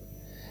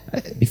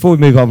 Before we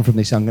move on from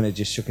this, I'm going to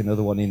just chuck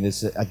another one in.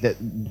 There's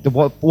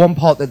the one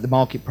part that the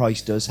market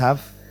price does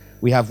have.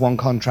 We have one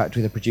contract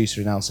with a producer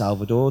in El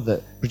Salvador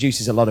that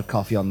produces a lot of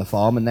coffee on the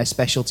farm, and their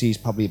specialty is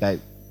probably about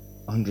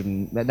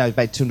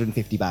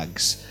 250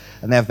 bags,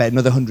 and they have about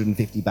another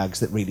 150 bags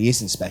that really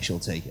isn't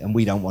specialty, and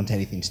we don't want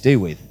anything to do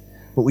with.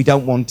 But we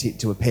don't want it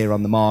to appear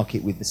on the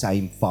market with the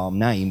same farm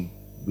name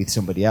with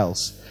somebody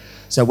else.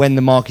 So when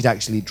the market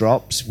actually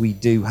drops, we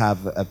do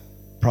have a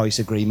price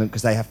agreement,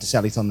 because they have to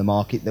sell it on the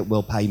market, that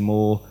we'll pay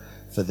more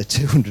for the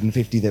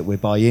 250 that we're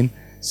buying.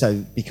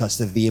 So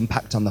because of the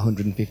impact on the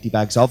 150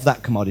 bags of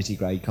that commodity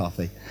grade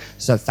coffee.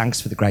 So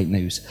thanks for the great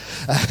news.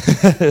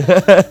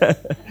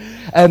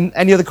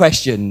 Any other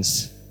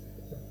questions?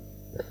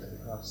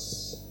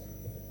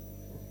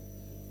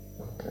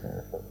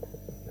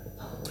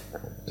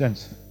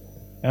 Gents,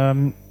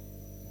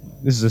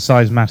 this is a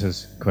size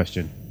matters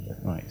question.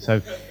 Right,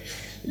 so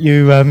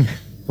you,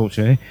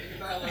 fortunately,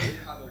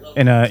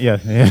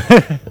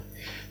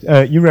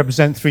 you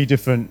represent three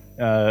different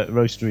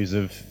roasteries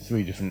of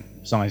three different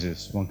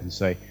sizes, one can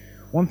say.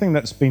 One thing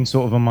that's been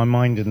sort of on my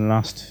mind in the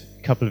last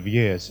couple of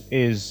years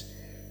is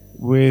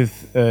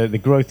with the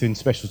growth in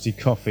specialty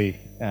coffee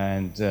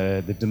and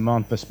the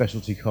demand for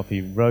specialty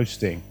coffee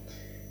roasting,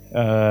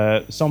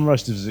 some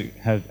roasters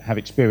have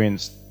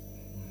experienced,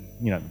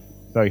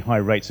 very high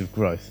rates of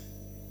growth.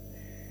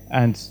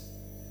 And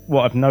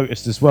what I've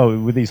noticed as well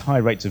with these high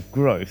rates of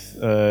growth,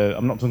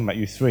 I'm not talking about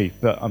you three,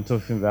 but I'm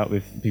talking about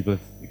with people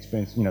who've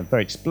experienced,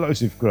 very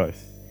explosive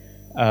growth,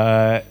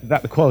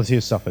 that the quality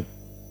has suffered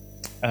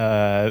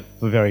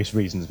for various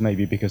reasons.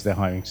 Maybe because they're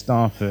hiring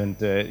staff and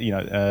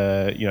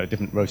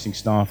different roasting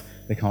staff,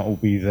 they can't all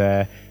be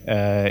there.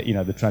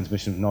 The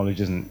transmission of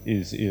knowledge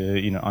is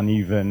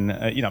uneven.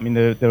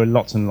 There are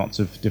lots and lots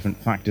of different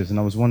factors, and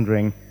I was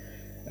wondering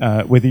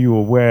whether you were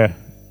aware.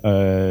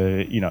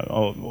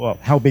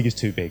 How big is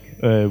too big?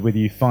 Whether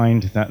you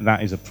find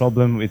that is a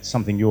problem, it's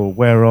something you're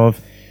aware of.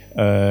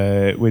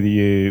 Whether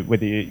your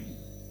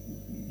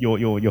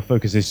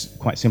focus is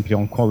quite simply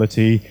on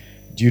quality.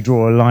 Do you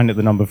draw a line at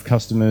the number of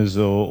customers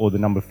or the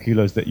number of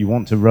kilos that you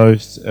want to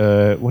roast?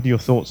 What are your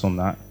thoughts on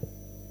that?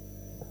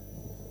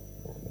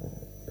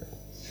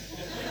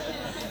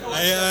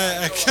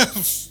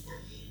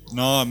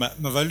 No, my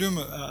volume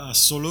are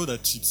so low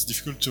that it's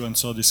difficult to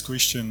answer this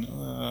question.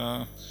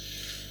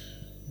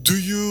 Do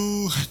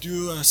you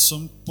at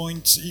some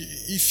point,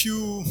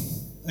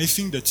 I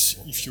think that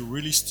if you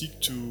really stick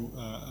to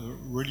a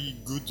really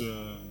good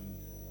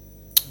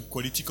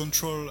quality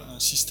control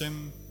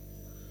system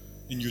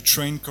and you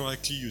train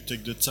correctly, you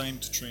take the time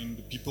to train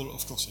the people,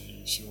 of course,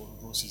 if your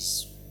growth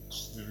is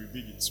very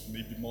big, it's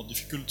maybe more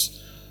difficult,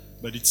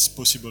 but it's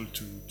possible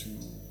to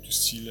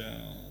still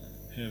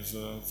have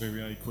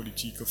very high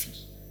quality coffee.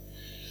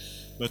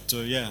 But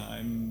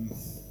I'm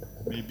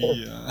maybe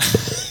you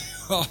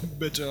have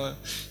better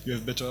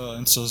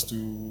answers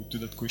to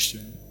that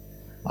question.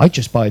 I'd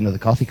just buy another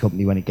coffee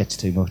company when it gets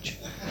too much.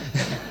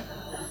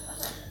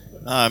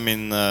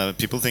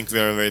 People think we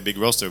are a very big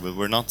roaster, but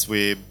we're not.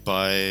 We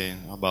buy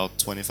about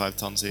 25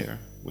 tons a year,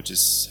 which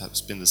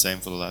has been the same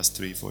for the last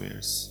 3-4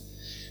 years.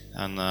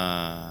 And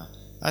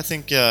I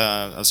think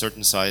a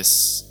certain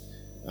size,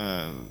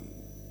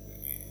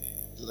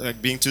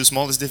 being too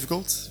small is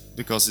difficult,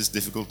 because it's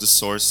difficult to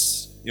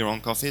source your own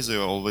coffee, so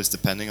you're always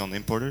depending on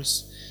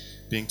importers.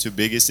 Being too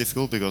big is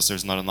difficult because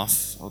there's not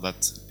enough of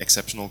that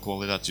exceptional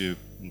quality that you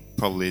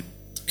probably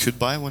could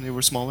buy when you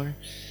were smaller.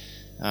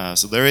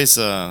 So there is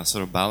a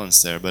sort of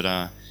balance there. But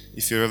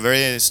if you're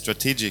very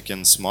strategic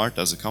and smart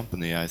as a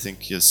company, I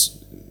think yes,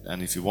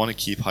 and if you want to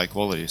keep high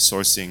quality,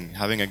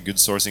 having a good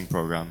sourcing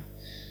program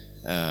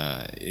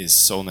is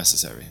so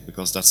necessary,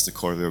 because that's the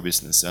core of your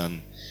business.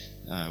 And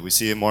we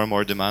see more and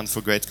more demand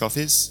for great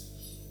coffees.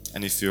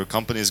 And if your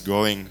company is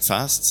growing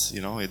fast,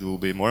 it will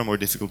be more and more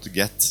difficult to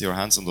get your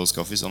hands on those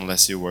coffees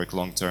unless you work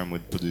long term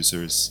with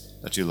producers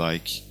that you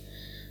like.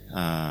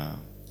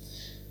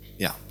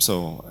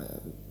 So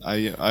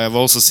I have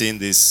also seen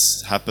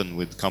this happen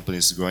with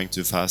companies growing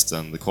too fast,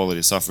 and the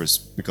quality suffers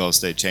because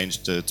they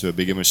changed to a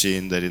bigger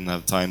machine. They didn't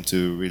have time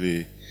to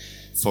really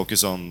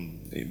focus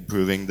on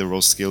improving the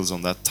roast skills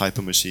on that type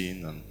of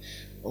machine, and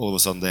all of a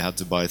sudden they had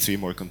to buy 3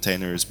 more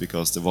containers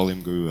because the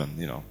volume grew,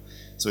 and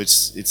so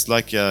it's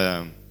like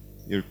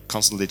you're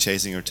constantly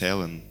chasing your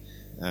tail and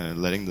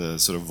letting the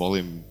sort of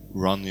volume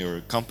run your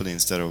company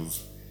instead of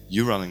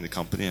you running the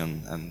company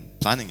and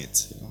planning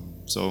it.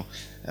 So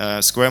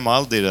Square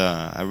Mile did.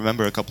 I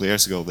remember a couple of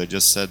years ago they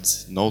just said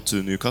no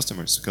to new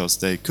customers because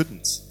they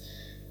couldn't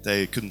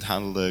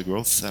handle the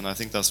growth, and I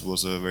think that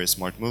was a very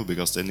smart move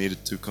because they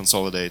needed to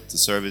consolidate the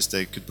service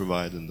they could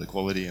provide and the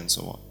quality and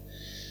so on.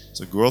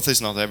 So growth is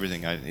not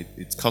everything.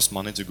 It costs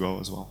money to grow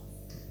as well.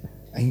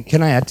 And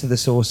can I add to the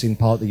sourcing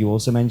part that you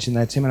also mentioned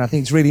there, Tim? And I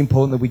think it's really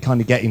important that we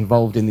kind of get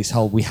involved in this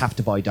whole, we have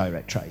to buy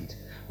direct trade.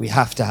 We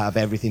have to have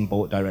everything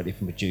bought directly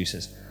from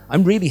producers.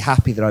 I'm really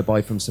happy that I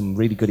buy from some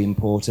really good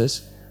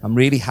importers. I'm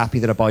really happy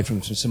that I buy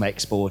from some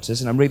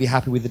exporters. And I'm really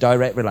happy with the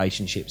direct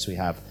relationships we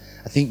have.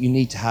 I think you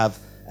need to have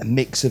a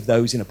mix of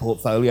those in a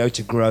portfolio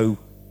to grow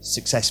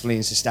successfully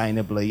and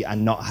sustainably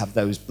and not have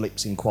those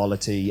blips in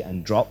quality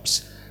and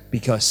drops,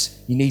 because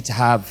you need to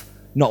have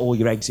not all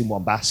your eggs in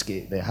one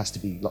basket. There has to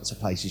be lots of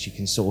places you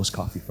can source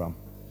coffee from.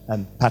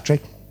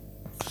 Patrick?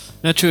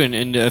 Not true,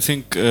 and I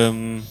think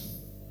I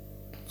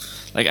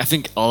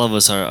think all of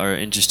us are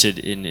interested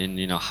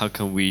in how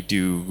can we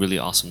do really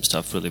awesome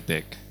stuff really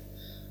big.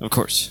 Of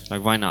course,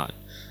 why not?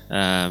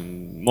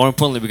 More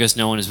importantly, because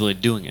no one is really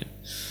doing it.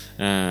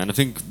 And I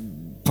think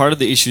part of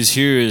the issues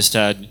here is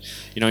that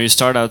you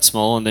start out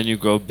small and then you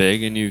grow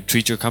big and you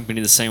treat your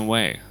company the same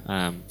way.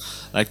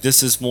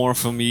 This is more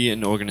for me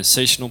an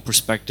organizational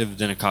perspective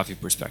than a coffee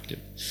perspective.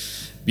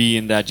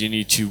 Being that you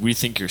need to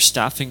rethink your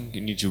staffing, you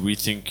need to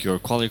rethink your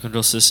quality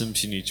control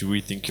systems, you need to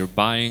rethink your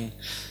buying,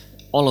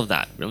 all of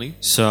that really.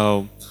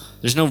 So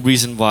there's no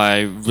reason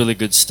why really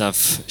good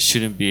stuff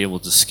shouldn't be able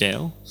to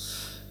scale.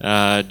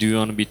 Do you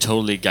want to be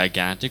totally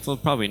gigantic? Well,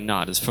 probably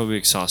not. It's probably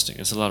exhausting.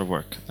 It's a lot of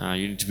work.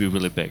 You need to be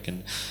really big,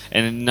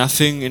 and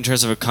nothing in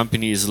terms of a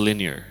company is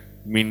linear.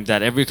 Meaning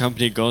that every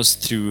company goes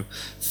through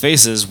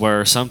phases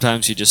where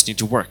sometimes you just need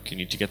to work. You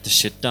need to get the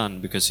shit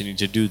done because you need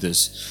to do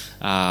this,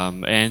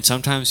 and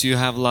sometimes you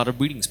have a lot of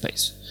breathing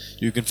space.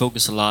 You can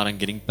focus a lot on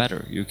getting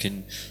better. You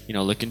can,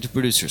 look into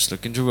producers,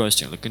 look into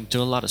roasting, look into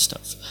a lot of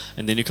stuff.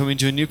 And then you come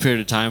into a new period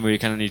of time where you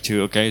kind of need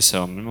to, okay,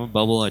 so I'm in my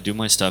bubble, I do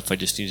my stuff, I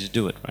just need to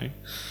do it, right?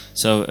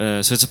 So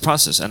it's a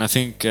process. And I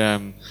think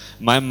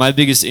my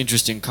biggest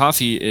interest in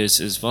coffee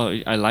is, well,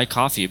 I like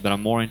coffee, but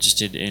I'm more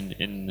interested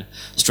in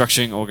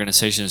structuring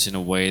organizations in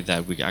a way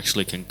that we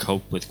actually can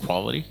cope with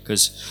quality.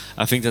 Because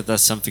I think that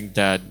that's something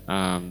that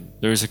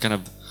there is a kind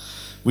of,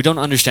 we don't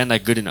understand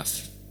that good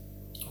enough.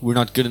 We're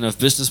not good enough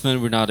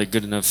businessmen. We're not a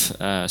good enough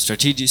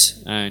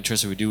strategies in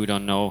terms of we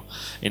don't know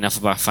enough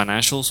about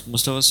financials,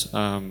 most of us,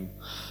 and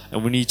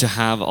we need to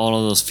have all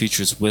of those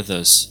features with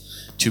us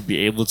to be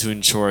able to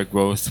ensure a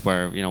growth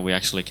where we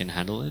actually can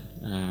handle it.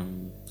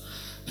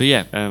 But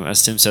yeah,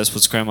 as Tim says,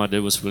 what Grandma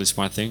did was a really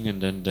smart thing,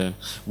 and then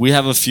we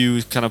have a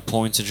few kind of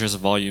points in terms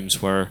of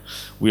volumes where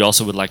we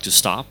also would like to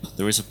stop.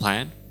 There is a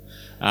plan.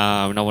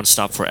 We don't want to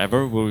stop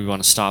forever. Where we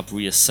want to stop,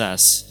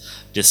 reassess,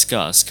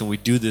 discuss. Can we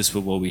do this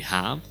with what we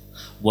have?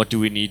 What do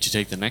we need to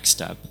take the next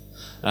step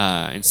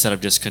instead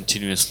of just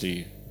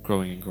continuously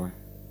growing and growing?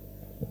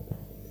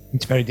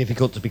 It's very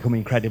difficult to become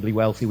incredibly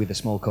wealthy with a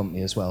small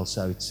company as well,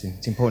 so it's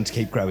important to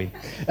keep growing.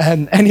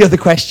 Any other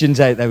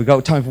questions out there? We've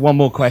got time for one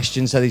more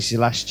question, so this is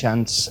your last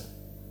chance.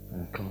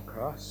 Come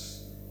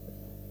across.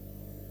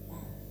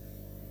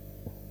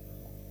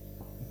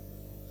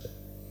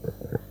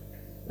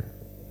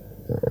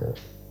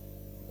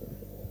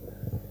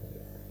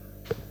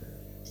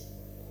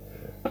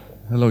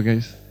 Hello,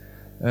 guys.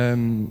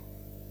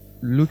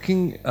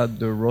 Looking at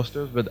the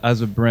roasters, but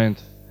as a brand,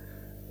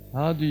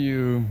 how do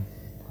you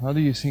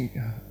think?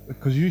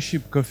 Because you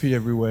ship coffee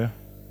everywhere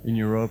in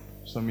Europe,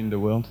 some in the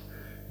world,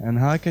 and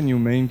how can you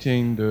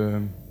maintain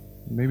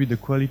maybe the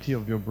quality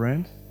of your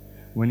brand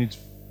when it's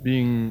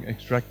being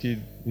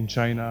extracted in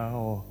China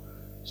or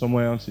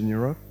somewhere else in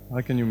Europe?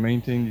 How can you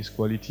maintain this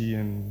quality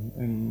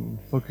and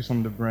focus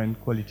on the brand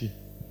quality?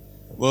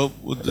 Well,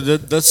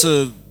 that's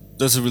a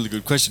really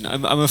good question.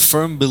 I'm a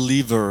firm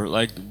believer.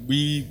 Like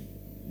we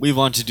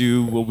want to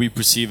do what we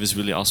perceive as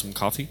really awesome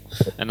coffee,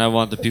 and I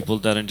want the people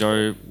that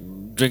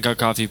drink our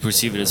coffee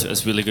perceive it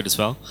as really good as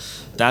well.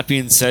 That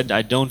being said,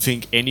 I don't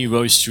think any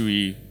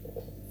roastery,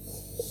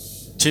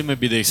 Tim may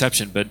be the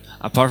exception, but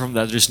apart from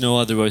that, there's no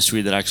other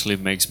roastery that actually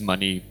makes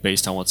money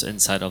based on what's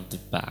inside of the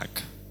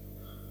bag.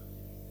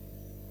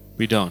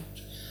 We don't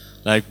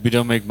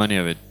make money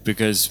of it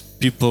because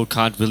people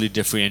can't really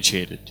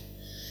differentiate it.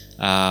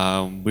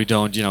 We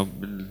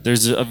don't,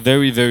 there's a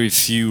very, very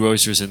few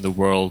roasters in the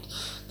world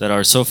that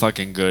are so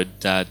fucking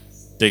good that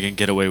they can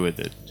get away with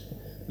it.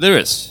 There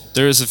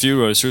is a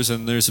few roasters,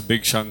 and there's a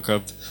big chunk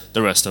of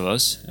the rest of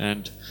us,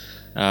 and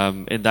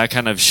in that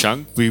kind of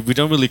chunk, we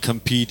don't really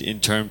compete in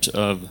terms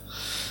of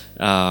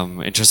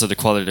the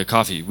quality of the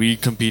coffee. We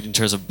compete in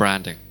terms of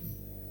branding,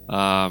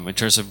 in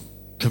terms of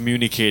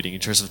communicating,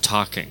 in terms of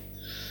talking,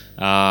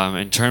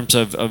 in terms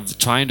of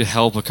trying to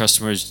help our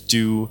customers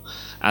do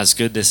as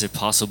good as they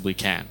possibly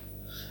can.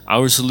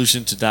 Our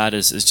solution to that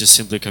is just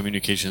simply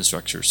communication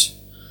structures.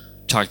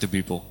 Talk to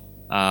people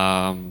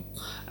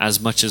as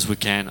much as we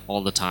can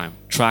all the time.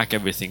 Track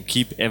everything.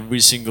 Keep every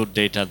single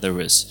data there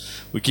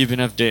is. We keep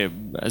enough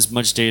as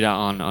much data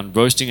on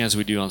roasting as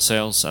we do on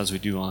sales, as we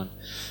do on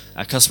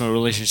customer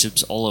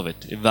relationships, all of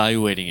it.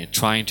 Evaluating it,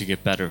 trying to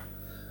get better.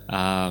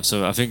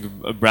 So I think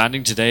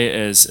branding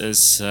today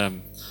is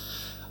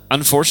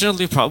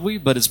unfortunately probably,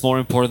 but it's more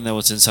important than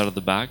what's inside of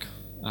the bag.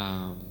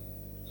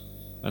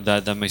 And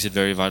that makes it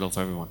very vital for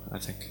everyone, I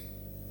think.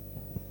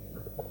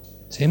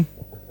 Tim?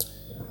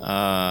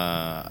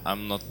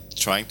 I'm not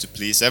trying to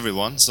please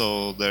everyone,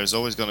 so there's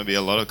always going to be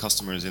a lot of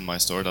customers in my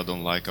store that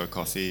don't like our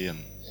coffee,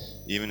 and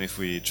even if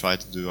we try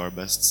to do our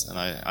best, and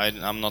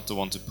I'm not the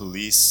one to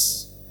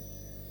police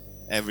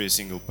every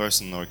single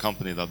person or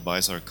company that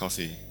buys our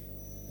coffee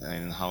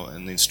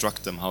and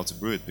instruct them how to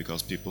brew it,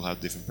 because people have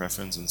different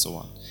preferences and so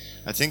on.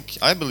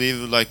 I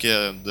believe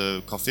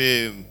the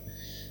coffee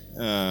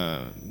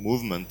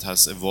movement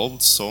has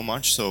evolved so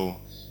much, so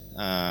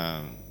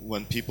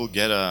when people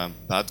get a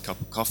bad cup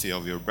of coffee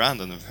of your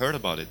brand and have heard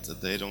about it,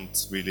 they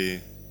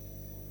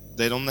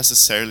don't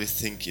necessarily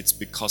think it's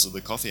because of the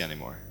coffee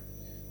anymore,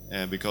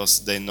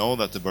 because they know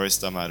that the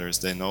barista matters.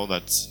 They know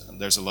that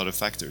there's a lot of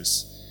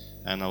factors,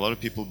 and a lot of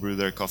people brew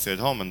their coffee at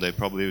home, and they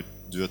probably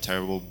do a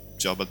terrible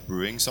job at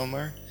brewing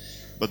somewhere,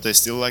 but they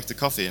still like the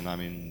coffee, and I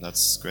mean,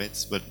 that's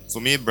great. But for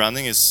me,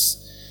 branding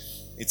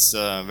it's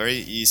a very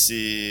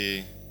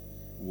easy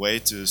way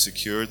to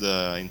secure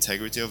the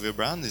integrity of your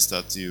brand, is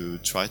that you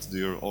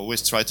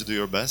always try to do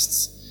your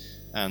best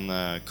and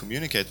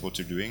communicate what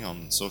you're doing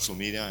on social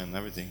media and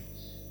everything.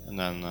 And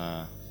then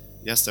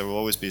yes, there will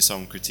always be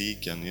some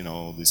critique, and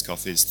this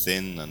coffee is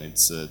thin and it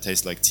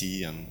tastes like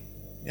tea, and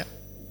yeah.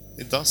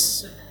 it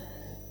does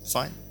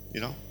fine.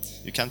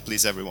 You can't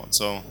please everyone.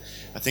 So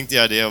I think the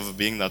idea of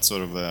being that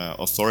sort of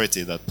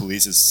authority that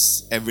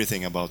polices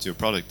everything about your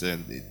product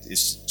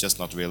is just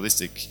not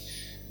realistic.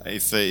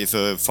 If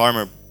a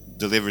farmer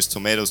delivers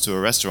tomatoes to a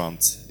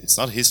restaurant, it's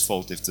not his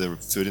fault if the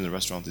food in the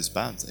restaurant is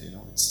bad.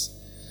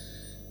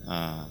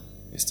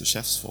 It's the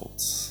chef's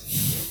fault.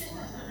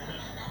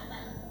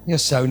 You're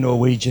so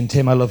Norwegian,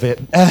 Tim. I love it.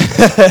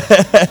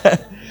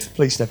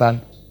 Please,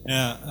 Stefan.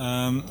 Yeah,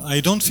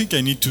 I don't think I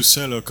need to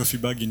sell a coffee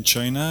bag in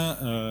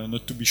China,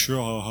 not to be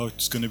sure how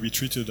it's going to be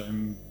treated.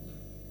 I'm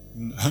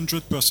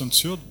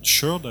 100%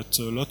 sure that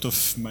a lot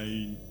of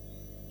my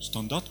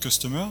standard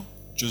customer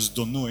just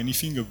don't know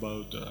anything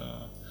about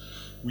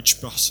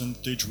which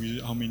percentage,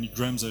 how many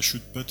grams I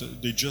should put.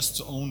 They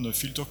just own a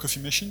filter coffee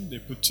machine. They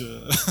put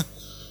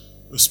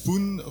a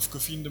spoon of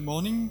coffee in the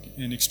morning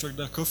and extract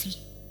their coffee.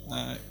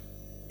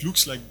 It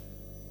looks like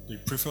they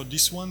prefer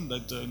this one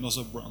than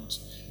another brand.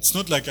 It's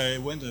not like I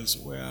went and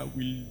said, well, I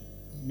will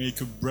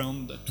make a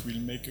brand that will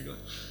make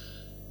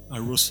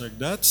a roast like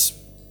that.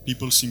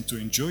 People seem to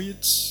enjoy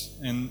it,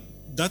 and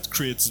that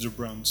creates the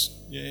brands.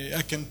 Yeah,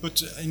 I can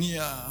put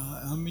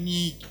how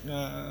many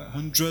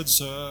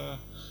hundreds,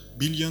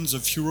 billions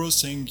of euros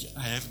saying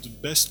I have the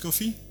best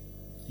coffee.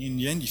 In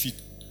the end, if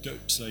it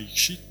goes like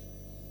shit,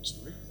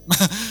 sorry.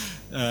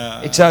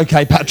 It's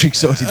okay, Patrick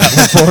sorted that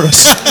one for us.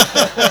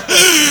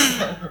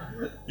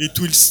 It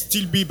will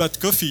still be bad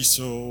coffee,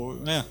 so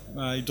yeah,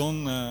 I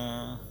don't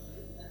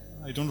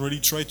really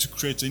try to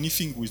create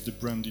anything with the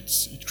brand.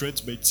 It creates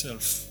by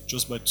itself,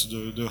 just by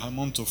the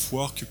amount of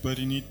work you put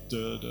in it,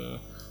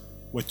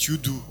 what you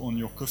do on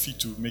your coffee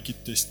to make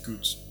it taste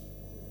good.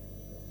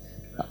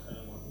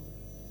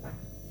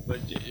 But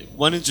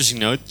one interesting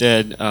note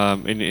that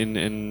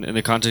in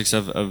the context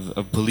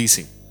of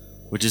policing,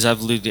 which is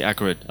absolutely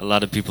accurate. A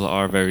lot of people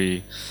are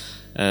very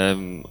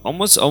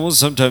almost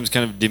sometimes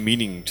kind of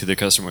demeaning to the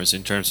customers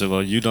in terms of,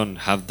 well, you don't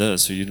have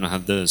this or you don't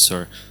have this,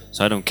 or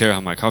so I don't care how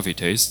my coffee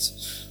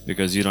tastes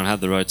because you don't have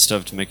the right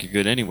stuff to make it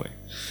good anyway.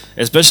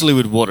 Especially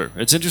with water.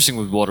 It's interesting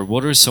with water.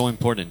 Water is so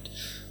important,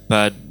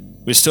 but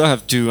we still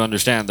have to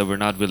understand that we're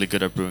not really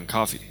good at brewing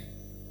coffee.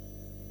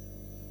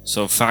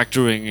 So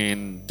factoring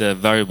in the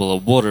variable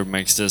of water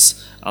makes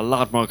this a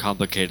lot more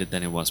complicated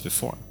than it was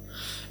before.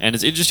 And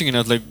it's interesting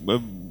enough, like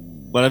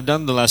what I've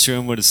done the last year,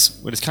 and what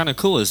is kind of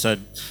cool is that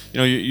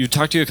you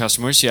talk to your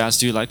customers, you ask,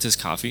 do you like this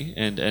coffee,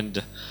 and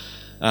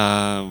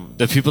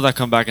the people that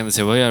come back and they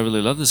say, well, yeah, I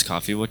really love this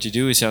coffee. What you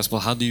do is you ask,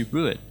 well, how do you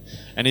brew it?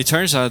 And it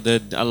turns out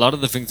that a lot of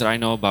the things that I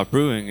know about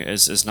brewing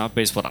is not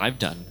based on what I've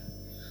done.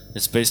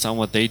 It's based on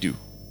what they do,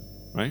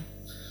 right?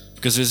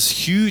 Because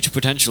there's huge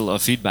potential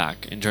of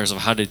feedback in terms of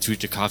how they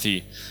treat the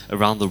coffee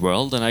around the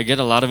world, and I get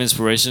a lot of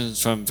inspiration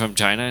from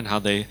China and how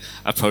they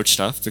approach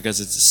stuff, because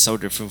it's so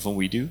different from what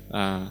we do.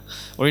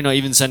 Or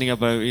even sending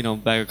up a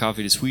bag of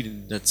coffee to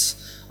Sweden, that's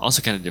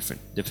also kind of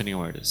different depending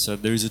on where it is. So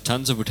there's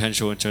tons of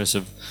potential in terms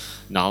of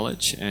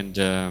knowledge, and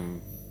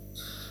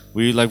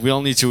we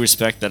all need to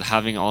respect that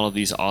having all of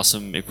these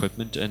awesome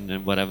equipment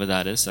and whatever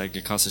that is, like,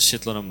 it costs a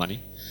shitload of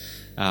money,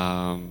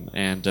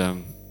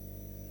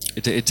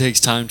 It takes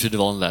time to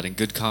develop that, and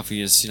good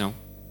coffee is,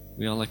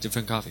 we all like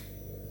different coffee.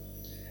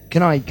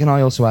 Can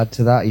I also add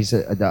to that? Is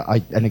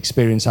an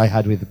experience I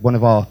had with one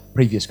of our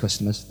previous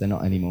customers. They're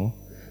not anymore,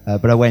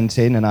 but I went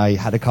in and I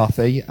had a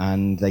coffee,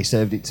 and they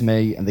served it to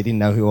me, and they didn't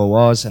know who I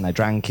was, and I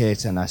drank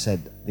it, and I said,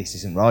 this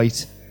isn't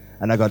right,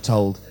 and I got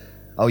told,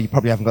 oh, you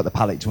probably haven't got the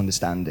palate to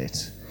understand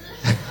it.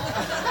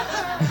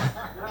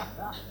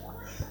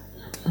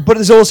 But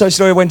there's also a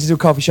story. I went into a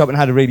coffee shop and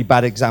had a really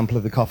bad example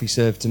of the coffee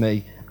served to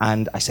me,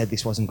 and I said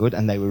this wasn't good,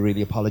 and they were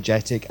really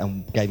apologetic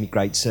and gave me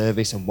great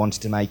service and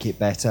wanted to make it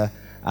better,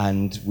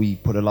 and we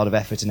put a lot of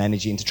effort and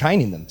energy into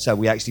training them. So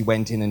we actually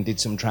went in and did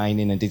some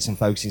training and did some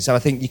focusing. So I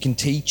think you can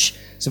teach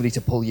somebody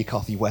to pull your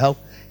coffee well.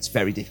 It's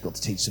very difficult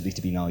to teach somebody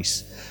to be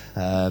nice.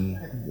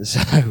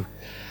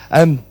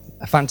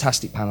 A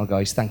fantastic panel,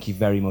 guys. Thank you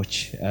very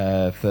much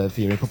for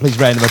your input. Please,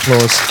 round of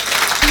applause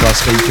for our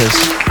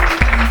speakers.